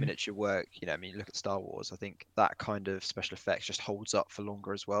 and I think Mhm. miniature work. I mean, look at Star Wars. I think that kind of special effects just holds up for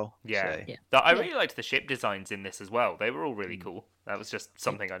longer as well. Yeah. So, Yeah. I Yeah. really liked the ship designs in this as well. They were all really cool. That was just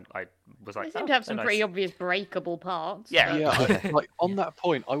something I was They like, seem oh, to have they're some nice. pretty obvious breakable parts. Yeah. but- Yeah, like on that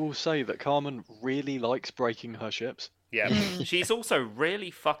point, I will say that Carmen really likes breaking her ships. Yeah, Mm. she's also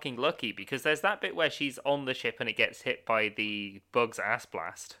really fucking lucky because there's that bit where she's on the ship and it gets hit by the bug's ass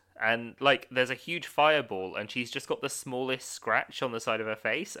blast. And, like, there's a huge fireball and she's just got the smallest scratch on the side of her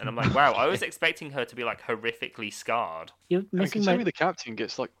face. And I'm like, wow, I was expecting her to be, like, horrifically scarred. You're I mean, missing considering my... the captain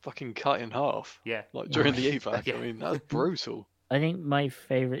gets like fucking cut in half, Yeah. like during the evac. Yeah. I mean, that's brutal. I think my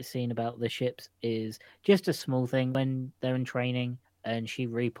favorite scene about the ships is just a small thing when they're in training and she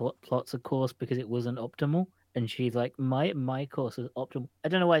replots a course because it wasn't optimal. And she's like, my course is optimal. I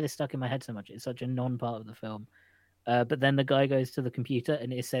don't know why this stuck in my head so much. It's such a non-part of the film. But then the guy goes to the computer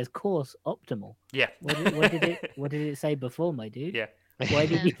and it says course optimal. Yeah. What did it say before, my dude? Yeah. Why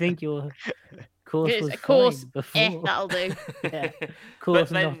did you think your course It's was a course, fine before? that'll do. Yeah. Course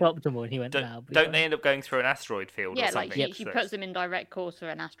then not optimal. And he went, Don't, nah, but don't they end up going through an asteroid field or Yeah, something? like she So puts them in direct course for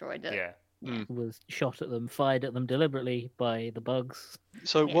an asteroid. That, Yeah. was shot at them, fired at them deliberately by the bugs.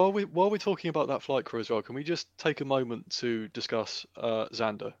 So Yeah. while we're talking about that flight crew as well, can we just take a moment to discuss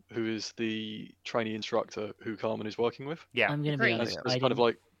Xander, who is the trainee instructor who Carmen is working with, Yeah. I'm gonna be Agreed. honest. as I kind of didn't-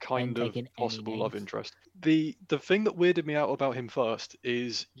 like kind of taken any possible love names. interest. The thing that weirded me out about him first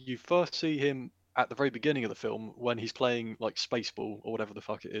is you first see him at the very beginning of the film when he's playing like Spaceball or whatever the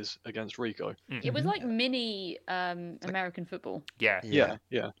fuck it is against Rico. It was like mini American football. Yeah. Yeah.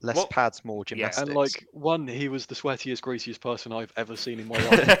 Less What- pads, more Yeah. gymnastics. And like he was the sweatiest, greasiest person I've ever seen in my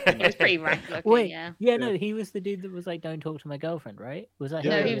life. He was pretty rank looking, Wait, yeah. no, he was the dude that was like, "Don't talk to my girlfriend," right? Was that?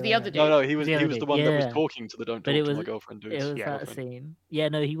 Yeah, him? No, he was the other dude. No, he was The other the dude, one that was yeah. talking to the "Don't But talk it to was my girlfriend" dude. It was Yeah. that scene. Yeah,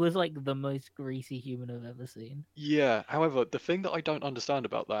 no, he was like the most greasy human I've ever seen. Yeah, however, the thing that I don't understand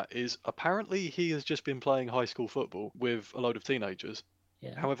about that is apparently he has just been playing high school football with a load of teenagers.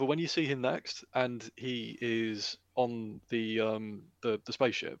 Yeah. However, when you see him next and he is on the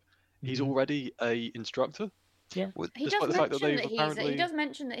spaceship, he's Mhm. already a instructor. Well, He Despite does the fact that mention they've that he apparently- does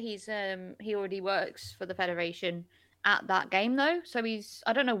mention that he already works for the Federation at that game though. So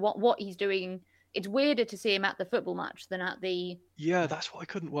I don't know what he's doing. It's weirder to see him at the football match than at the. Yeah, that's what I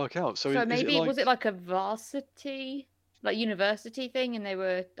couldn't work out. So, is maybe it was it like a varsity, like university thing, and they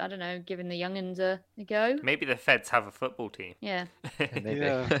were, I don't know, giving the youngins a go. Maybe the Feds have a football team. Yeah, maybe.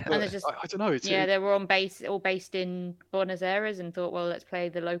 Yeah, and but there's just I don't know. yeah, they were all based in Buenos Aires, and thought, well, let's play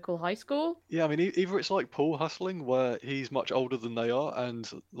the local high school. Yeah, I mean, either it's like pool hustling, where he's much older than they are, and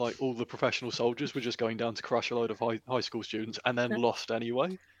like all the professional soldiers were just going down to crush a load of high school students, and then lost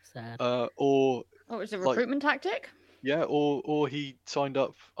anyway. Sad. Or Oh, it was a Like- recruitment tactic. yeah, or he signed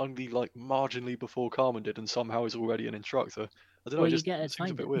up only like marginally before Carmen did, and somehow is already an instructor. I don't know. Well, It you just get seems a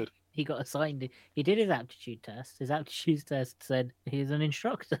assigned bit it. weird. He got assigned. He did his aptitude test. His aptitude test said he's an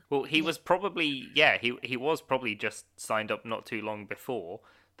instructor. Well, he was probably he was probably just signed up not too long before.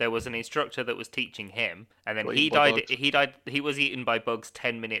 There was an instructor that was teaching him, and then Got he eaten by died. bugs. He died. He was eaten by bugs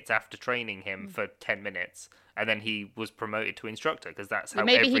 10 minutes after training him for 10 minutes, and then he was promoted to instructor because that's how But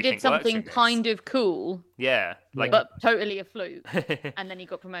maybe he everything did something works in this. kind of cool, Yeah, like but totally a fluke, and then he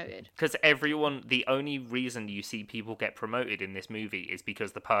got promoted. because the only reason you see people get promoted in this movie is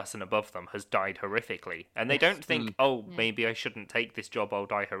because the person above them has died horrifically, and they don't think, oh, Yeah. maybe I shouldn't take this job. I'll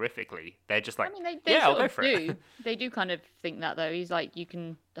die horrifically. They're just like, I mean, they yeah, I'll sort go of for do. it. They do kind of think that though. He's like,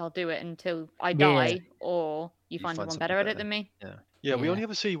 I'll do it until I Yeah. die, or you find find someone something better at it better. than me. Yeah, we Yeah. only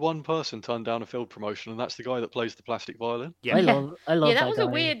ever see one person turn down a field promotion, and that's the guy that plays the plastic violin. Yeah. I Yeah. love Yeah, that was guy. a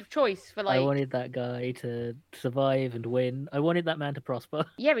weird choice for I like. wanted that guy to survive and win. I wanted that man to prosper.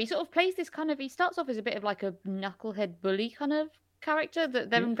 Yeah, he sort of plays this kind of. He starts off as a bit of like a knucklehead bully kind of character that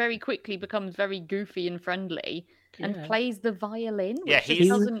then very quickly becomes very goofy and friendly, and Yeah. plays the violin. Which Yeah, just he's-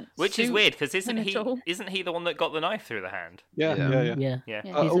 doesn't Which is suit weird because him at all. isn't he the one that got the knife through the hand? Yeah. Yeah. Yeah. Yeah.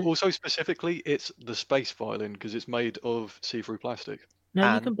 He's a- Also, specifically, it's the space violin because it's made of see-through plastic. No, you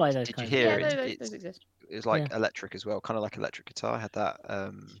And can buy those did you kinds. hear Yeah, it? those It's- exist. It's like electric as well, kind of like electric guitar. Had that.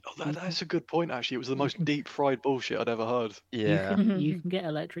 Oh, that's a good point. Actually, it was the most deep-fried bullshit I'd ever heard. Yeah. You can get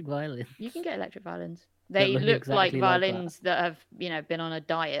electric violin. You can get electric violins. That They look look exactly like like that. violins that have, been on a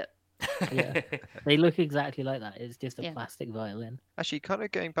diet. Yeah. They look exactly like that. It's just a Yeah. plastic violin. Actually, kind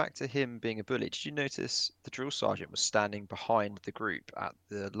of going back to him being a bully, did you notice the drill sergeant was standing behind the group at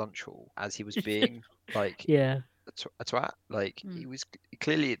the lunch hall as he was being like Yeah. a twat? Like he was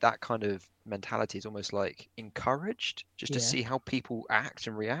clearly that kind of mentality is almost like encouraged just to Yeah. see how people act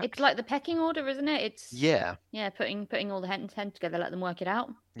and react. It's like the pecking order, isn't it? It's Yeah, putting all the head and head together, let them work it out.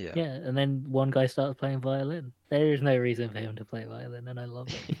 yeah. Yeah, and then one guy starts playing violin. There is no reason for him to play violin, and I love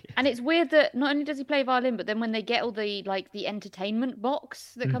it. And it's weird that not only does he play violin, but then when they get all the the entertainment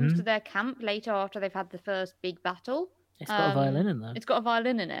box that comes to their camp later after they've had the first big battle, It's got a violin in there. it's got a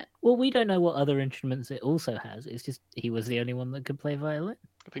violin in it. Well, we don't know what other instruments it also has. It's just he was the only one that could play violin.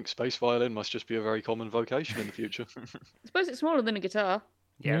 I think space violin must just be a very common vocation in the future. I suppose it's smaller than a guitar.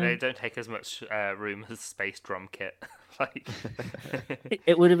 Yeah, Yeah. they don't take as much room as space drum kit. Like,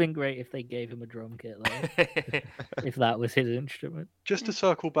 It would have been great if they gave him a drum kit, though, if that was his instrument. Just to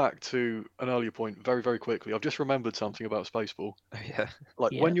circle back to an earlier point very, very quickly, I've just remembered something about Spaceball. Oh, yeah.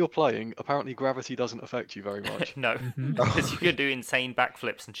 Like, Yeah. when you're playing, apparently gravity doesn't affect you very much. no, Mhm. because you can do insane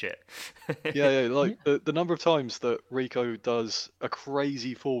backflips and shit. Yeah, like the number of times that Rico does a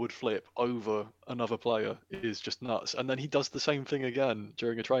crazy forward flip over another player is just nuts. And then he does the same thing again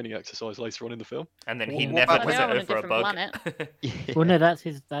during a training exercise later on in the film. And then he What never about- does They it are on a over a different bug. planet. Well, no, that's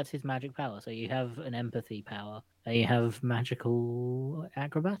his magic power. So you have an empathy power, and you have magical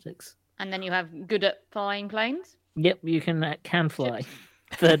acrobatics. And then you have good at flying planes. Yep, you can fly.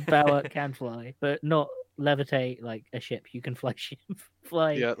 Third power can fly, but not levitate like a ship. You can fly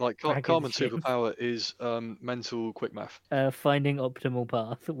fly. Yeah, like Dragon Carmen's ship. superpower is mental quick math. Finding optimal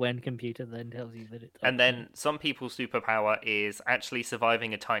path when computer then tells you that it's. And then some people's superpower is actually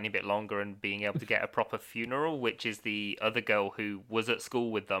surviving a tiny bit longer and being able to get a proper funeral, which is the other girl who was at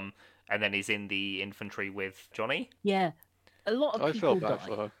school with them and then is in the infantry with Johnny. yeah, a lot of I people felt bad die.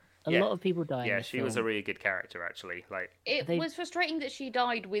 for her. A Yeah. lot of people die in Yeah, this she was a film. really good character, actually. Like, It They- was frustrating that she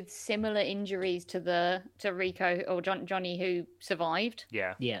died with similar injuries to Rico or Johnny, who survived.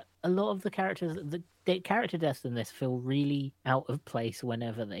 yeah, Yeah, a lot of the characters, the character deaths in this feel really out of place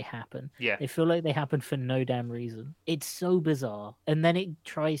whenever they happen. yeah. They feel like they happen for no damn reason. It's so bizarre, and then it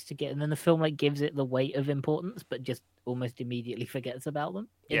tries to get, and then the film like gives it the weight of importance, but just almost immediately forgets about them.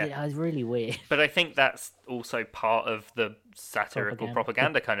 Yeah. It's really weird. But I think that's also part of the satirical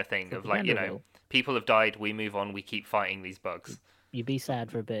propaganda kind of thing of like, Propaganda will. people have died, we move on, we keep fighting these bugs. You be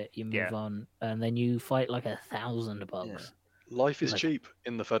sad for a bit, you move Yeah. on, and then you fight like 1,000 bugs. Life is Like- cheap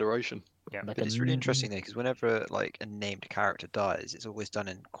in the Federation. Yeah. Like But it's really interesting though, because whenever like a named character dies, it's always done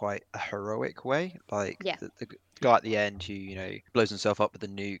in quite a heroic way. Like Yeah. the guy at the end who blows himself up with the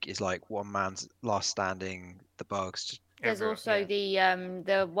nuke is like one man's last standing. The bugs just There's Everyone, also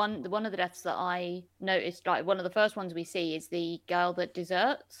the one of the deaths that I noticed, like one of the first ones we see is the girl that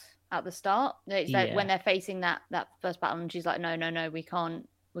deserts at the start. It's that when they're facing that first battle, and she's like, no, we can't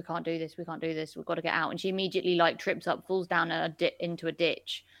do this, we've got to get out, and she immediately like trips up, falls down into a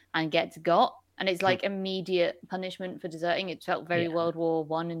ditch, and gets got. And it's like immediate punishment for deserting. It felt very World War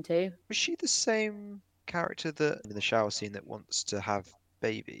One and Two. was she the same character that in the shower scene that wants to have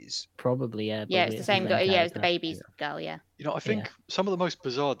babies? Probably, yeah. Yeah, probably it's the same girl. Yeah, it's the character. baby's girl. Yeah. I think some of the most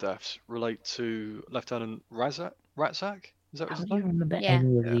bizarre deaths relate to Lieutenant Ratzak. Is that How his do you name? remember Yeah.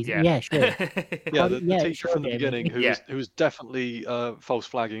 any of these? Yeah, sure. Yeah, the Yeah, teacher sure, from the Jamie. beginning who Yeah. was definitely false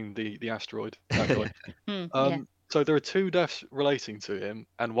flagging the asteroid. That guy. Yeah. So there are two deaths relating to him,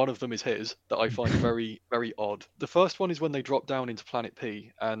 and one of them is his that I find very, very odd. The first one is when they drop down into Planet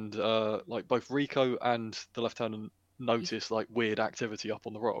P, and like both Rico and the lieutenant notice like weird activity up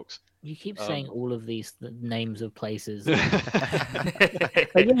on the rocks. You keep saying all of these names of places. Yeah,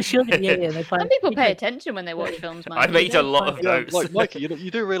 Like, yeah, sure, yeah. They Some people pay attention when they watch films, man. I made a lot of notes. like Mikey,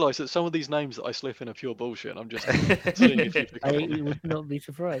 you do realise that some of these names that I slip in are pure bullshit. I'm just seeing if you pick up on I them. would not be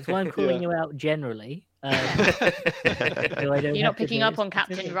surprised. Why I'm calling you out generally. So I don't You're have not to picking do up it on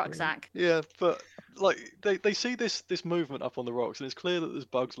Captain specifically. Rucksack. Yeah, but like they see this movement up on the rocks, and it's clear that there's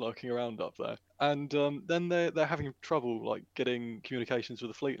bugs lurking around up there. And then they're having trouble like getting communications with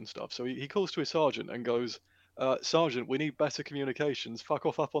the fleet and stuff. So he calls to his sergeant and goes, "Sergeant, we need better communications. Fuck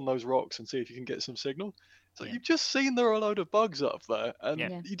off up on those rocks and see if you can get some signal." So Yeah. you've just seen there are a load of bugs up there, and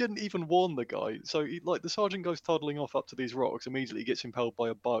Yeah. you didn't even warn the guy. So the sergeant goes toddling off up to these rocks, immediately gets impaled by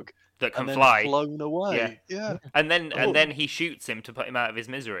a bug, that can and then fly. flown away. Yeah. And Oh. then he shoots him to put him out of his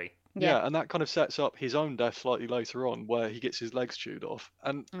misery. Yeah, and that kind of sets up his own death slightly later on, where he gets his legs chewed off.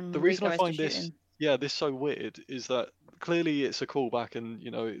 And And the reason Rico I has to find shoot this, him. this so weird is that clearly it's a callback, and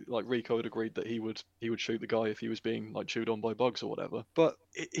like Rico had agreed that he would shoot the guy if he was being like chewed on by bugs or whatever. But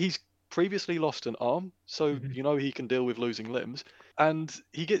he's previously lost an arm, so he can deal with losing limbs, and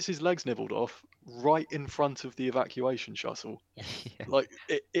he gets his legs nibbled off right in front of the evacuation shuttle. Like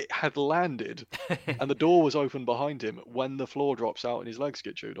it had landed, and the door was open behind him when the floor drops out and his legs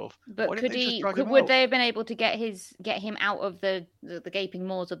get chewed off. But Why could didn't they just drag him would out? they have been able to get him out of the gaping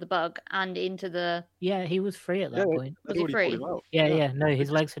maws of the bug and into the? Yeah, he was free at that point. Was They'd he already pulled free? him out. Yeah. No, his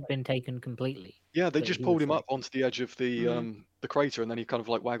legs had been taken completely. Yeah, they But just he pulled was him up free. onto the edge of the crater, and then he kind of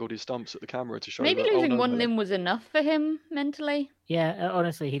like waggled his stumps at the camera to show Maybe that, losing no, one my leg- limb was enough for him mentally. Yeah,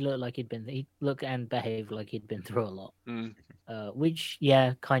 honestly, he looked like he looked and behaved like he'd been through a lot. Mm. Which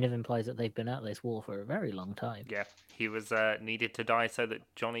kind of implies that they've been at this war for a very long time. Yeah, he was needed to die so that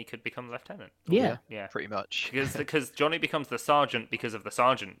Johnny could become lieutenant. Yeah. Yeah, Pretty much. because Johnny becomes the sergeant because of the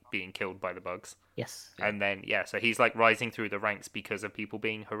sergeant being killed by the bugs, Yes. and then so he's like rising through the ranks because of people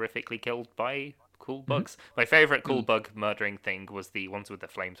being horrifically killed by cool bugs. My favorite cool bug murdering thing was the ones with the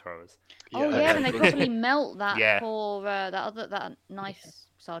flamethrowers. Oh yeah, and they brilliant. properly melt that Yeah. poor that nice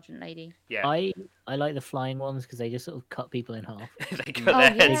sergeant lady. Yeah, I like the flying ones because they just sort of cut people in half. they cut Oh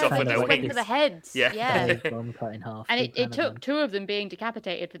their yeah, heads off kind with of their just like went wings. for the heads. Yeah. Yeah. Big bomb cut in half. And big it fan of them. took two of them being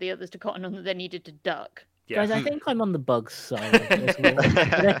decapitated for the others to cotton on that they needed to duck. Yeah. Guys, I think I'm on the bugs side of this war.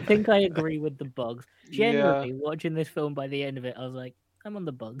 But I think I agree with the bugs. Generally, watching this film by the end of it, I was like, I'm on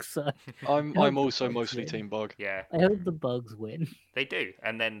the bugs side. I'm hope the also bugs mostly win. Team Bug. Yeah, I hope the bugs win. they do,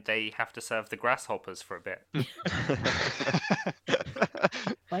 and then they have to serve the grasshoppers for a bit.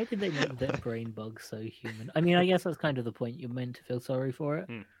 Why did they make the brain bug so human? I mean, I guess that's kind of the point. You're meant to feel sorry for it.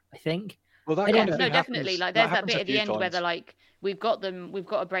 Hmm. I think. Well, that I kind don't of No, thing definitely. happens. Like, That there's that happens bit a at the few end where they're times. like, we've got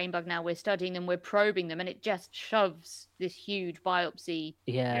a brain bug now, we're studying them, we're probing them, and it just shoves this huge biopsy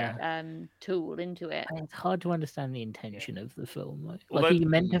Yeah. tool into it. And it's hard to understand the intention of the film. Like, Although- are you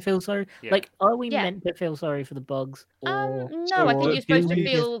meant to feel sorry? Yeah. Like, are we Yeah. meant to feel sorry for the bugs? Or No, I think So you're supposed do to we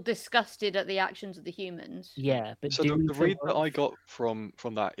feel disgusted at the actions of the humans. yeah, but So do we the feel read that sorry I got from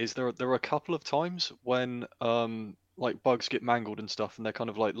that is there are a couple of times when like bugs get mangled and stuff, and they're kind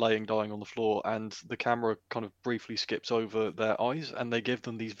of like laying dying on the floor, and the camera kind of briefly skips over their eyes, and they give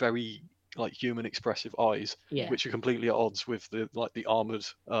them these very like human expressive eyes, Yeah. which are completely at odds with the armored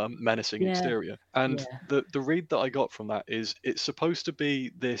menacing Yeah, exterior. And yeah. the read that I got from that is it's supposed to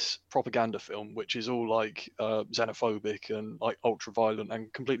be this propaganda film, which is all like xenophobic and like ultra violent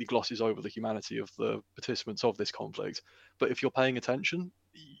and completely glosses over the humanity of the participants of this conflict. But if you're paying attention,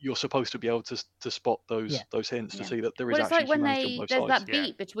 you're supposed to be able to spot those hints to Yeah. see that there is Well, it's actually like when humanity on both there's sides. that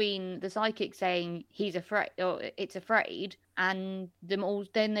beat between the psychic saying he's afraid or it's afraid, and then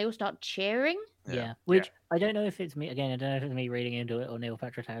they all start cheering. Yeah, which I don't know if it's me again. I don't know if it's me reading into it or Neil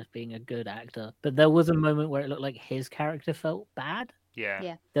Patrick Harris being a good actor, but there was a moment where it looked like his character felt bad.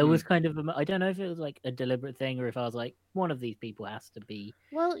 Yeah. There was kind of I don't know if it was like a deliberate thing or if I was like, one of these people has to be.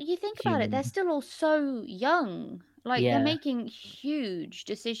 Well, you think about it, they're human. still all so young. Like Yeah. they're making huge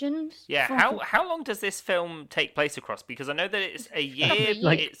decisions. Yeah, how long does this film take place across? Because I know that it's a year,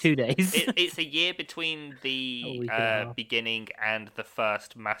 Like it's 2 days. it's a year between A the week and a half. beginning and the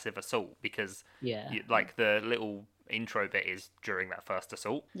first massive assault. Because Yeah. like the little intro bit is during that first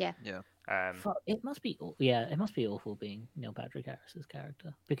assault. Yeah. It must be it must be awful being Neil Patrick Harris's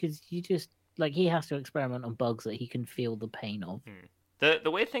character because you just like he has to experiment on bugs that he can feel the pain of.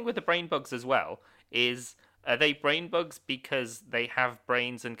 The weird thing with the brain bugs as well is, are they brain bugs because they have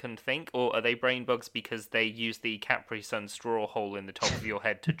brains and can think, or are they brain bugs because they use the Capri Sun straw hole in the top of your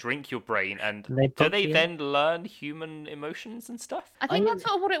head to drink your brain? And do they then learn human emotions and stuff? I think that's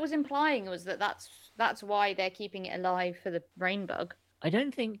sort of what it was implying, was that's why they're keeping it alive for the brain bug. I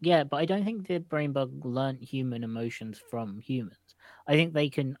don't think but I don't think the brain bug learnt human emotions from humans. I think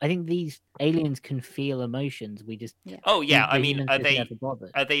these aliens can feel emotions. We just Oh yeah, I the mean, humans are just they never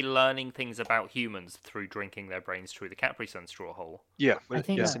bothered. are they learning things about humans through drinking their brains through the Capri Sun straw hole? Yeah, I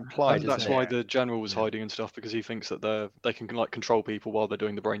think yeah. that's implied, And that's isn't why it? the general was hiding and stuff, because he thinks that they can like control people while they're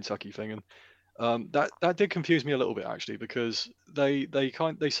doing the brain sucky thing. And that did confuse me a little bit actually, because they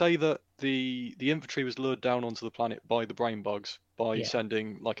say that the infantry was lured down onto the planet by the brain bugs by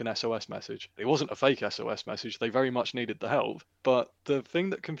sending like an SOS message. It wasn't a fake SOS message. They very much needed the help. But the thing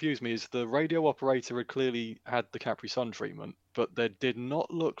that confused me is the radio operator had clearly had the Capri Sun treatment, but there did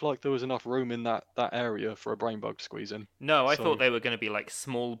not look like there was enough room in that area for a brain bug to squeeze in. No, I thought they were going to be like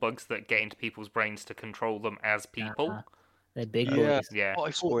small bugs that get into people's brains to control them as people. They're big Yeah, boys. Yeah.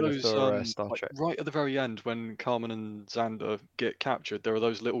 I thought Spoiler those for Star like, Trek. right at the very end when Carmen and Xander get captured, there are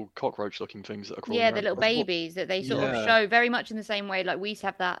those little cockroach-looking things that are crawling Yeah, the around. little I thought- babies that they sort of Yeah. show very much in the same way. Like we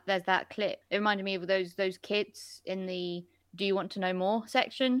have that. There's that clip. It reminded me of those kids in the "Do you want to know more"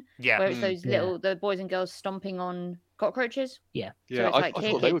 section, Yeah. where it's those the boys and girls stomping on cockroaches. Yeah. Yeah, it's I like,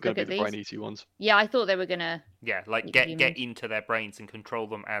 here, thought they were kids, going look to be at the brain these. eaty ones. Yeah, I thought they were gonna. Yeah, like Eat get humans. into their brains and control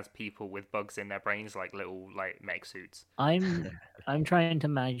them as people with bugs in their brains, like little like mech suits. I'm trying to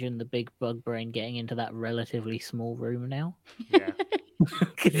imagine the big bug brain getting into that relatively small room now. Yeah.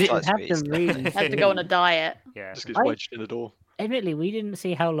 Because it Tight have to squeeze. really Have to go on a diet. Yeah. Just gets I- wedged in the door. Admittedly, we didn't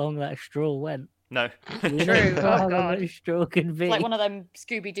see how long that straw went. No. We True. never saw Oh, how long God. that straw can be. It's like one of them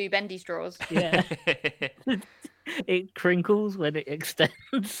Scooby Doo bendy straws. Yeah. It crinkles when it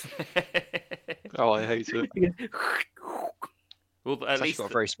extends. Oh, I hate it. Well, It's at actually least got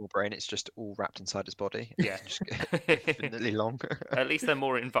a very small brain. It's just all wrapped inside his body. Yeah. It's just infinitely long. at least they're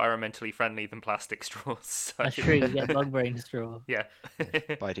more environmentally friendly than plastic straws. So That's true. You get bug brain straw. Yeah.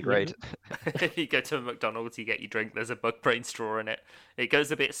 Biodegrade. If you go to a McDonald's, you get your drink. There's a bug brain straw in it. It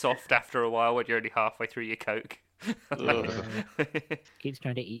goes a bit soft after a while when you're only halfway through your Coke. Keeps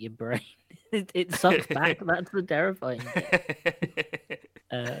trying to eat your brain. It sucks back. That's the terrifying bit.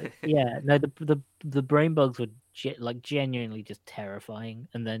 Yeah, no, the brain bugs were genuinely just terrifying,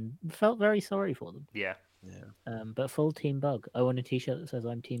 and then felt very sorry for them. Yeah. But full Team Bug. I want a T-shirt that says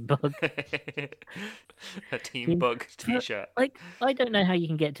I'm Team Bug. A Team Bug t-shirt. Like, I don't know how you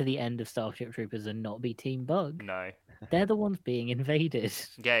can get to the end of Starship Troopers and not be Team Bug. No. They're the ones being invaded.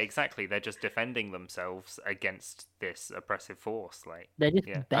 Yeah, exactly. They're just defending themselves against this oppressive force. Like, They're just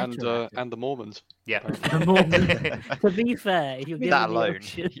Yeah. better. And at it. and the Mormons. yeah. The Mormons. To be fair, if you're given That the alone.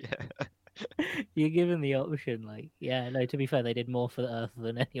 option, Yeah. You're given the option, like, yeah, no, to be fair, they did more for the Earth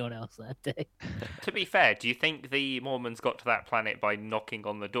than anyone else that day. To be fair, do you think the Mormons got to that planet by knocking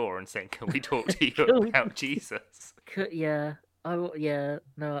on the door and saying, "Can we talk to you Can we- about Jesus?" Yeah, yeah,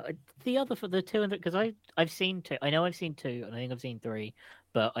 no, the other for the 2 and 3, because I've seen 2. I know I've seen 2, and I think I've seen 3,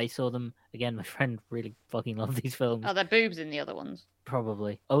 but I saw them again. My friend really fucking loved these films. Are there boobs in the other ones?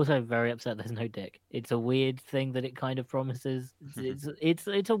 Probably. Also, very upset there's no dick. It's a weird thing that it kind of promises.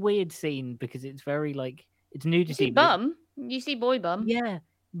 It's a weird scene because it's very like it's You nudity. see but bum. You see boy bum. yeah.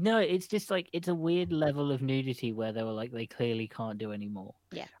 No, it's just like it's a weird level of nudity where they were like they clearly can't do any more.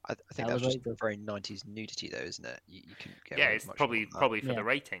 I think That that's was just like the- very 90s nudity, though, isn't it? You couldn't get Yeah, away it's with much more probably than that. probably for Yeah. the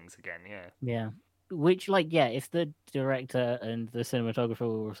ratings again. Yeah. Yeah. Which, like, yeah, if the director and the cinematographer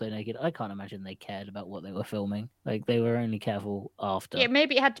were also naked, I can't imagine they cared about what they were filming. Like, they were only careful after. Yeah,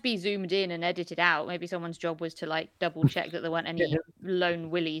 maybe it had to be zoomed in and edited out. Maybe someone's job was to like double check that there weren't any lone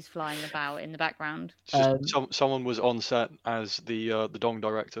willies flying about in the background. It's just someone was on set as the dong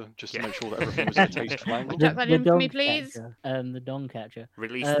director, just to make sure that everything was in a tasteful angle. Tuck that in for me, dog please. catcher, the dong catcher.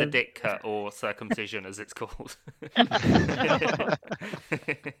 Release the dick cut or circumcision, as it's called.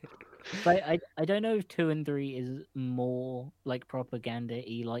 But I don't know if 2 and 3 is more like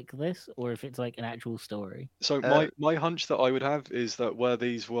propaganda-y like this, or if it's like an actual story. So my hunch that I would have is that where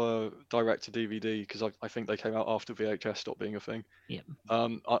these were direct to DVD, because I think they came out after VHS stopped being a thing. Yeah.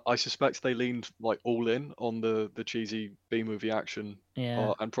 I suspect they leaned like all in on the cheesy B movie action,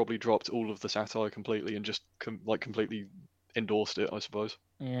 Yeah. and probably dropped all of the satire completely and just completely endorsed it, I suppose.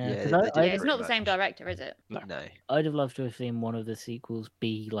 Yeah, Yeah, 'cause they I- did Yeah, pretty it's not the same much. director, is it? No. No. I'd have loved to have seen one of the sequels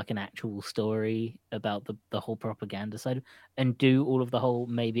be like an actual story about the whole propaganda side and do all of the whole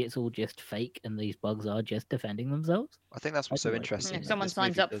maybe it's all just fake and these bugs are just defending themselves. I think that's what's I so do like interesting. If that someone this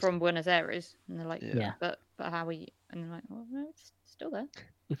signs movie up does- from Buenos Aires and they're like, Yeah. but how are you? And they're like, well, no, it's still there.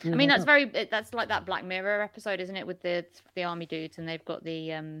 Which I is mean, messed that's like that Black Mirror episode, isn't it, with the army dudes and they've got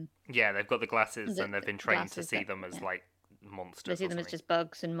the Yeah, they've got the glasses The- and they've been the trained to glasses see that- them as yeah. like they monsters. see or them as something. just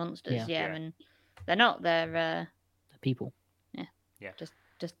bugs and monsters, Yeah. yeah, Yeah. and they're not. They're people.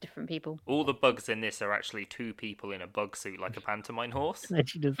 just different people. All the bugs in this are actually two people in a bug suit, like a pantomime horse.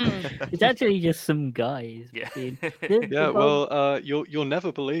 Actually just- Mm. it's actually just some guys. Yeah. being- Yeah, bug- well, you'll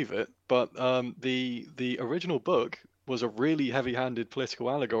never believe it, but the original book was a really heavy-handed political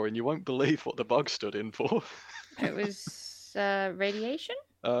allegory, and you won't believe what the bug stood in for. It was radiation.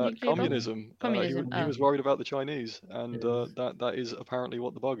 Nuclear bomb? Communism. Communism, He oh. was worried about the Chinese, and Yes. that is apparently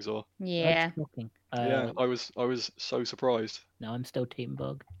what the bugs are. Yeah. That's shocking. Yeah, I was so surprised. No, I'm still Team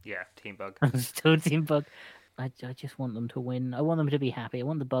Bug. Yeah, Team Bug. I'm still Team Bug. I just want them to win. I want them to be happy. I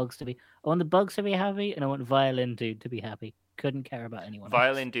want the bugs to be happy, and I want Violin Dude to be happy. Couldn't care about anyone else.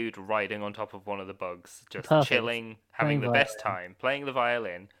 Violin dude riding on top of one of the bugs, just Perfect. chilling, having Playing the best time, playing the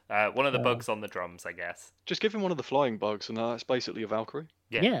violin. One of the bugs on the drums, I guess. Just give him one of the flying bugs, and that's basically a Valkyrie.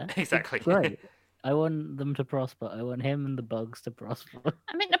 Yeah, exactly. It's great. I want them to prosper. I want him and the bugs to prosper.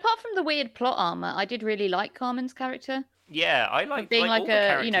 I mean, apart from the weird plot armor, I did really like Carmen's character. Yeah, I Of like being all like the a,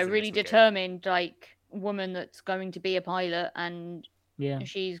 characters in this really were good. determined, like woman that's going to be a pilot and Yeah,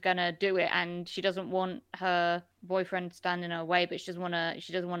 she's gonna do it, and she doesn't want her boyfriend standing in her way, but she doesn't want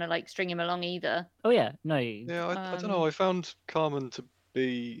to like string him along either. oh yeah, no, Yeah, I don't know. I found Carmen to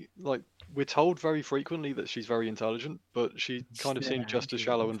be like, we're told very frequently that she's very intelligent, but she kind of Yeah, seemed just as she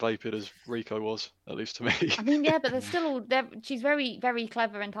shallow is. and vapid as Rico was, at least to me. I mean, yeah, but they're still all. She's very, very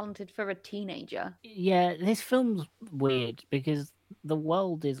clever and talented for a teenager. yeah. This film's weird because the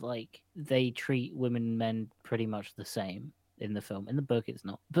world is like they treat women and men pretty much the same in the film. In the book, it's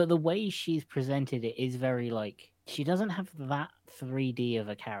not. But the way she's presented it is very like she doesn't have that 3D of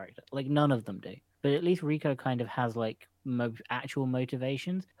a character. Like none of them do. But at least Rico kind of has like actual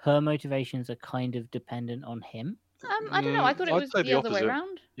motivations. Her motivations are kind of dependent on him. I don't know. I thought it I'd was say the the other way opposite.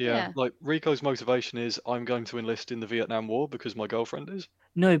 around. Yeah, like Rico's motivation is, I'm going to enlist in the Vietnam War because my girlfriend is.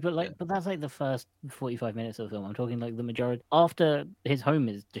 No, but like, but that's like the first 45 minutes of the film. I'm talking like the majority after his home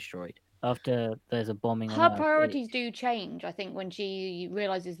is destroyed, after there's a bombing. on Her Earth, priorities do change, I think, when she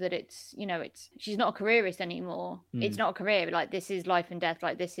realizes that it's she's not a careerist anymore. It's not a career. Like, this is life and death.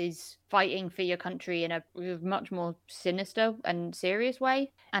 Like, this is fighting for your country in a much more sinister and serious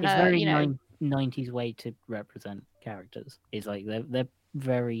way. And It's very 90s way to represent characters. It's like they're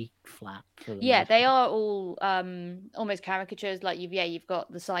very flat. For the Yeah, most they part. are all almost caricatures. Like you've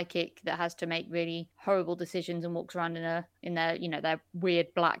got the psychic that has to make really horrible decisions and walks around in their their weird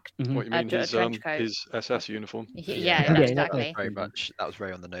black What you mean, trench coat. his SS uniform? Yeah, Yeah, exactly. That was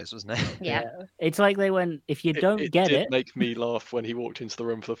very on the nose, wasn't it? Yeah. It's like they went, if you don't It get did it, make me laugh when he walked into the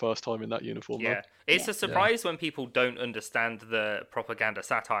room for the first time in that uniform. Yeah, it's a surprise when people don't understand the propaganda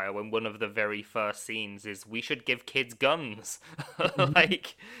satire when one of the very first scenes is we should give kids guns.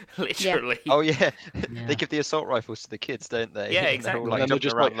 Like, literally. Oh yeah. Yeah. They give the assault rifles to the kids, don't they? Yeah, And they're all, exactly. And then they're jumping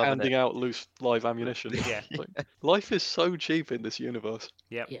just around like loving handing it. out loose live ammunition. Yeah. Like, life is so cheap in this universe.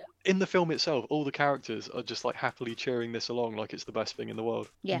 Yep. Yeah. In the film itself, all the characters are just like happily cheering this along like it's the best thing in the world.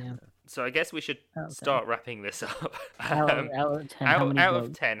 Yeah. So I guess we should Out of 10. start wrapping this up. Out of 10, how many out of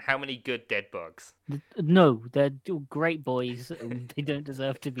bugs? 10, how many good dead bugs? No, they're great boys. And they don't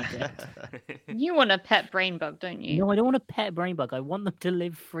deserve to be dead. You want a pet brain bug, don't you? No, I don't want a pet brain bug. I want them to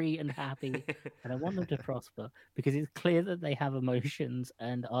live free and happy, and I want them to prosper because it's clear that they have emotions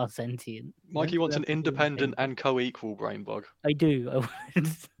and are sentient. Mikey Don't wants an deserve to be independent taken. and co-equal brain bug. I do.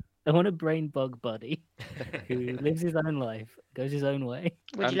 I want a brain bug buddy who lives his own life, goes his own way.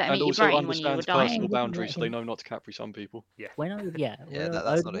 Would you let him eat your also brain when you were understands dying? personal Wouldn't boundaries, let so they him- know not to capture some people. When I Yeah, well,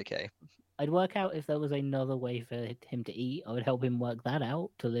 that's not okay. I'd work out if there was another way for him to eat. I would help him work that out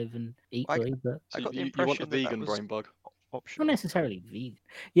to live and equally, but I So got the you want a impression that vegan was brain bug. not optional. necessarily vegan.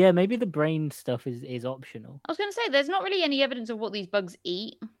 Yeah, maybe the brain stuff is optional. I was going to say, there's not really any evidence of what these bugs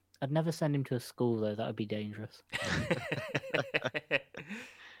eat. I'd never send him to a school though. That would be dangerous.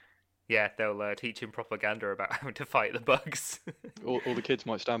 Yeah, they'll teach him propaganda about how to fight the bugs. All the kids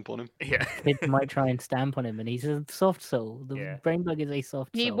might stamp on him. Yeah. Kids might try and stamp on him, and he's a soft soul. The Yeah. brain bug is a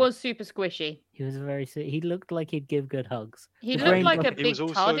soft soul. He was super squishy. He was he looked like he'd give good hugs. He The looked brain like a bug- He big was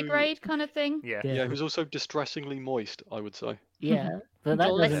also- tardigrade kind of thing. Yeah. Yeah, he was also distressingly moist, I would say. Yeah, but that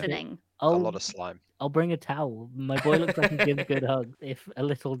doesn't. Glistening. A lot of slime. I'll bring a towel. My boy looks like he gives good hugs, if a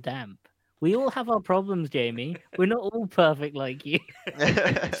little damp. We all have our problems, Jamie. We're not all perfect like you.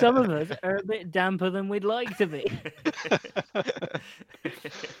 Some of us are a bit damper than we'd like to be.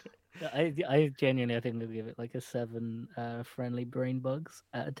 I genuinely, I think we'll give it like a 7 friendly brain bugs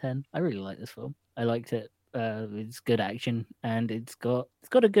out of 10. I really like this film. I liked it. It's good action and it's got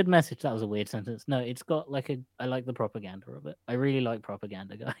a good message. That was a weird sentence. No, it's got like I like the propaganda of it. I really like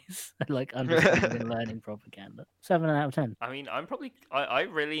propaganda, guys. I like understanding and learning propaganda. 7 out of 10. I mean, I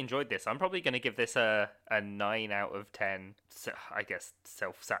really enjoyed this. I'm probably going to give this a 9 out of 10. So, I guess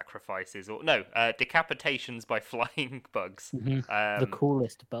self-sacrifices or no, decapitations by flying bugs. The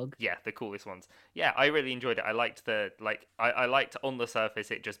coolest bug. Yeah, the coolest ones. Yeah, I really enjoyed it. I liked I liked on the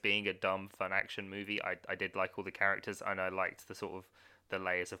surface it just being a dumb fun action movie. I did like all the characters and I liked the sort of the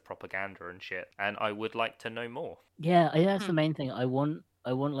layers of propaganda and shit. And I would like to know more. Yeah, that's the main thing. I want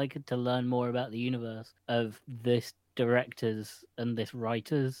like to learn more about the universe of this director's and this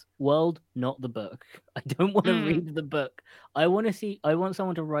writer's world, not the book. I don't want to read the book. I want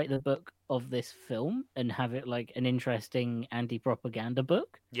someone to write the book of this film and have it like an interesting anti-propaganda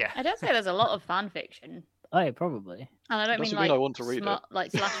book. Yeah. I don't say there's a lot of fan fiction. Oh, probably. And I don't Doesn't mean mean like I want to read it.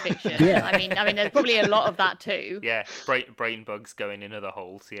 like slash fiction. Yeah. I mean there's probably a lot of that too. Yeah, brain bugs going into the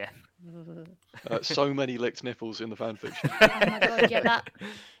holes, yeah. So many licked nipples in the fanfiction. Oh my god, yeah, that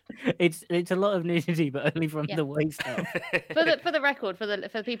It's a lot of nudity, but only from Yeah. the waist up. for the record, for the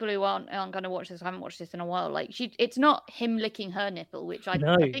people who aren't going to watch this, I haven't watched this in a while. Like it's not him licking her nipple, which I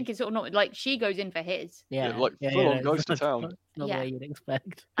No. think is sort of not like she goes in for his, Yeah, like, full on it's goes to not- town. Not Yeah. the way you'd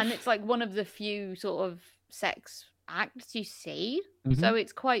expect. and it's like one of the few sort of sex acts you see. Mhm. So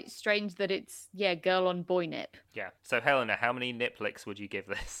it's quite strange that it's girl on boy nip. Yeah. So Helena, how many nip licks would you give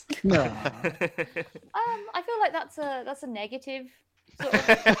this? No. I feel like that's a negative sort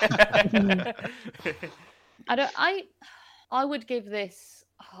of. I would give this.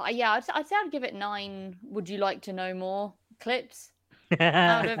 I'd say I'd give it 9. Would you like to know more clips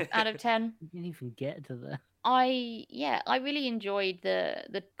out of 10? You didn't even get to that. I really enjoyed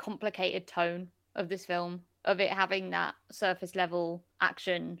the complicated tone of this film, of it having that surface level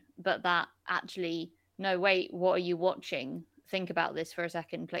action, but that actually, no, wait, what are you watching? Think about this for a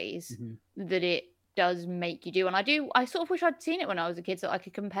second, please. That it does make you do. And I sort of wish I'd seen it when I was a kid so I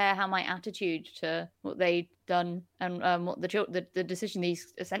could compare how my attitude to what they'd done and what the decision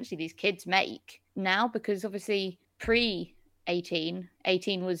these kids make now, because obviously pre-18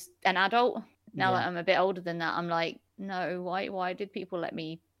 was an adult. Now that I'm a bit older than that, I'm like, no, why did people let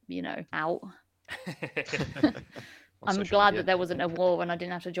me, out? I'm glad that there wasn't a war and I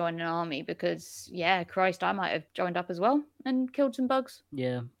didn't have to join an army because, Christ, I might have joined up as well and killed some bugs.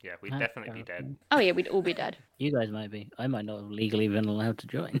 Yeah. Yeah, we'd definitely be dead. Oh yeah, we'd all be dead. You guys might be. I might not have legally been allowed to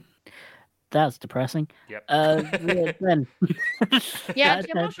join. That's depressing. Yep. Ben. Yeah, Out of actually, I'm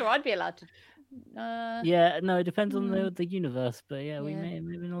 10. not sure I'd be allowed to. Yeah, no, it depends on Hmm. the universe, but yeah, we Yeah. may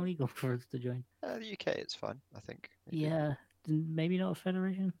be illegal for us to join. The UK, it's fine, I think. maybe. Yeah, maybe not a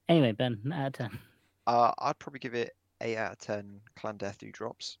federation. Anyway, Ben, out of 10. I'd probably give it 8 out of 10 Clandestine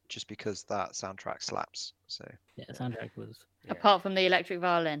Drops, just because that soundtrack slaps. So. Yeah, the soundtrack was. Yeah. Apart from the electric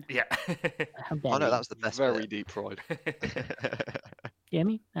violin. Yeah. How dare Oh no, you? that was the best Very bit. deep fried.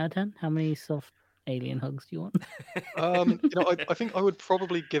 Jamie, out of 10, how many soft alien hugs do you want? I think I would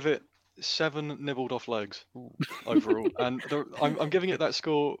probably give it 7 nibbled off legs overall, and I'm giving it that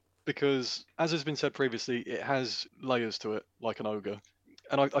score because, as has been said previously, it has layers to it, like an ogre.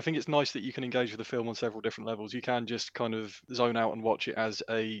 And I think it's nice that you can engage with the film on several different levels. You can just kind of zone out and watch it as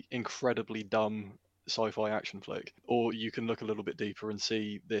a incredibly dumb sci-fi action flick, or you can look a little bit deeper and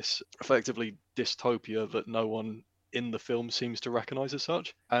see this effectively dystopia that no one in the film seems to recognize as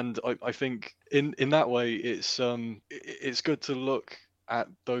such. And I think in that way it's good to look at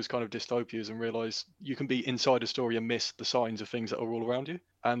those kind of dystopias and realize you can be inside a story and miss the signs of things that are all around you.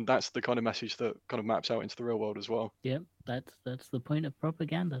 And that's the kind of message that kind of maps out into the real world as well. Yep, that's the point of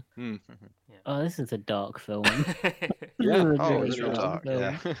propaganda. Hmm. Oh, this is a dark film. Yeah. This is a Oh, really it's real dark, film.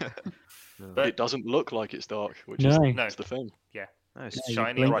 yeah. But It doesn't look like it's dark, which No. is no, that's the thing. No, it's Yeah, you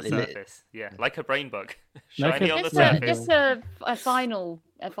shiny on the brightly lit. surface. Yeah, like a brain bug. Like Shiny a- on the Just a, surface. just a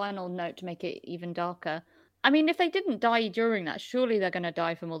final note to make it even darker. I mean, if they didn't die during that, surely they're going to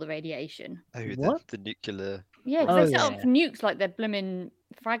die from all the radiation. Oh, What? the nuclear. Yeah, Oh, because they set yeah. up nukes like they're blimmin'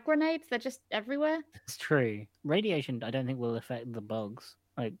 frag grenades. They're just everywhere. It's true. Radiation, I don't think will affect the bugs.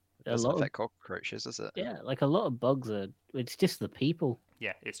 Like a Doesn't lot of affect cockroaches, does it? yeah, like a lot of bugs are. It's just the people.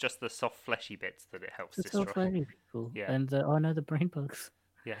 Yeah, it's just the soft fleshy bits that it helps It's all destroy. funny people. Yeah. And oh no, the brain bugs.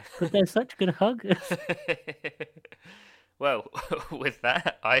 Yeah. But they're such good huggers. Well, with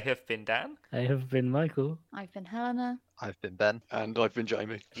that, I have been Dan. I have been Michael. I've been Helena. I've been Ben. And I've been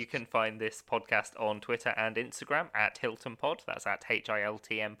Jamie. You can find this podcast on Twitter and Instagram at Hilton Pod. That's at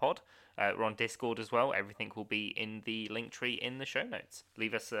HILTM Pod. We're on Discord as well. Everything will be in the link tree in the show notes.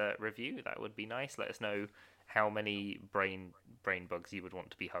 Leave us a review. That would be nice. Let us know how many brain bugs you would want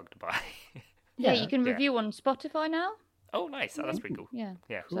to be hugged by. Yeah, Yeah. you can Yeah. review on Spotify now. Oh, nice. Oh, that's pretty cool. Yeah.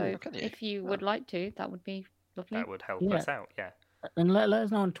 Yeah, So can you? if you would like to, that would be lovely. that would help Yeah. us out. Yeah. And let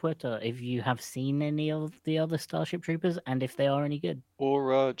us know on Twitter if you have seen any of the other Starship Troopers and if they are any good.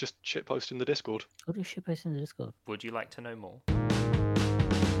 Or just shitpost in the Discord. Or just ship us in the Discord. Would you like to know more?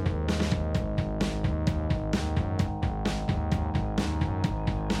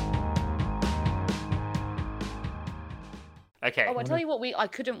 Okay. Oh, I tell you what, I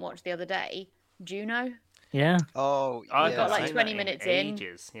couldn't watch the other day. Juno, Yeah. Oh, I've yeah. got, like, seen 20 that minutes in in.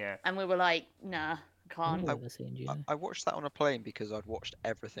 ages. Yeah. and we were like, nah, can't. I've never seen you. I watched that on a plane because I'd watched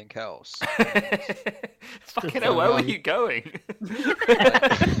everything else. Fucking hell, where were you going?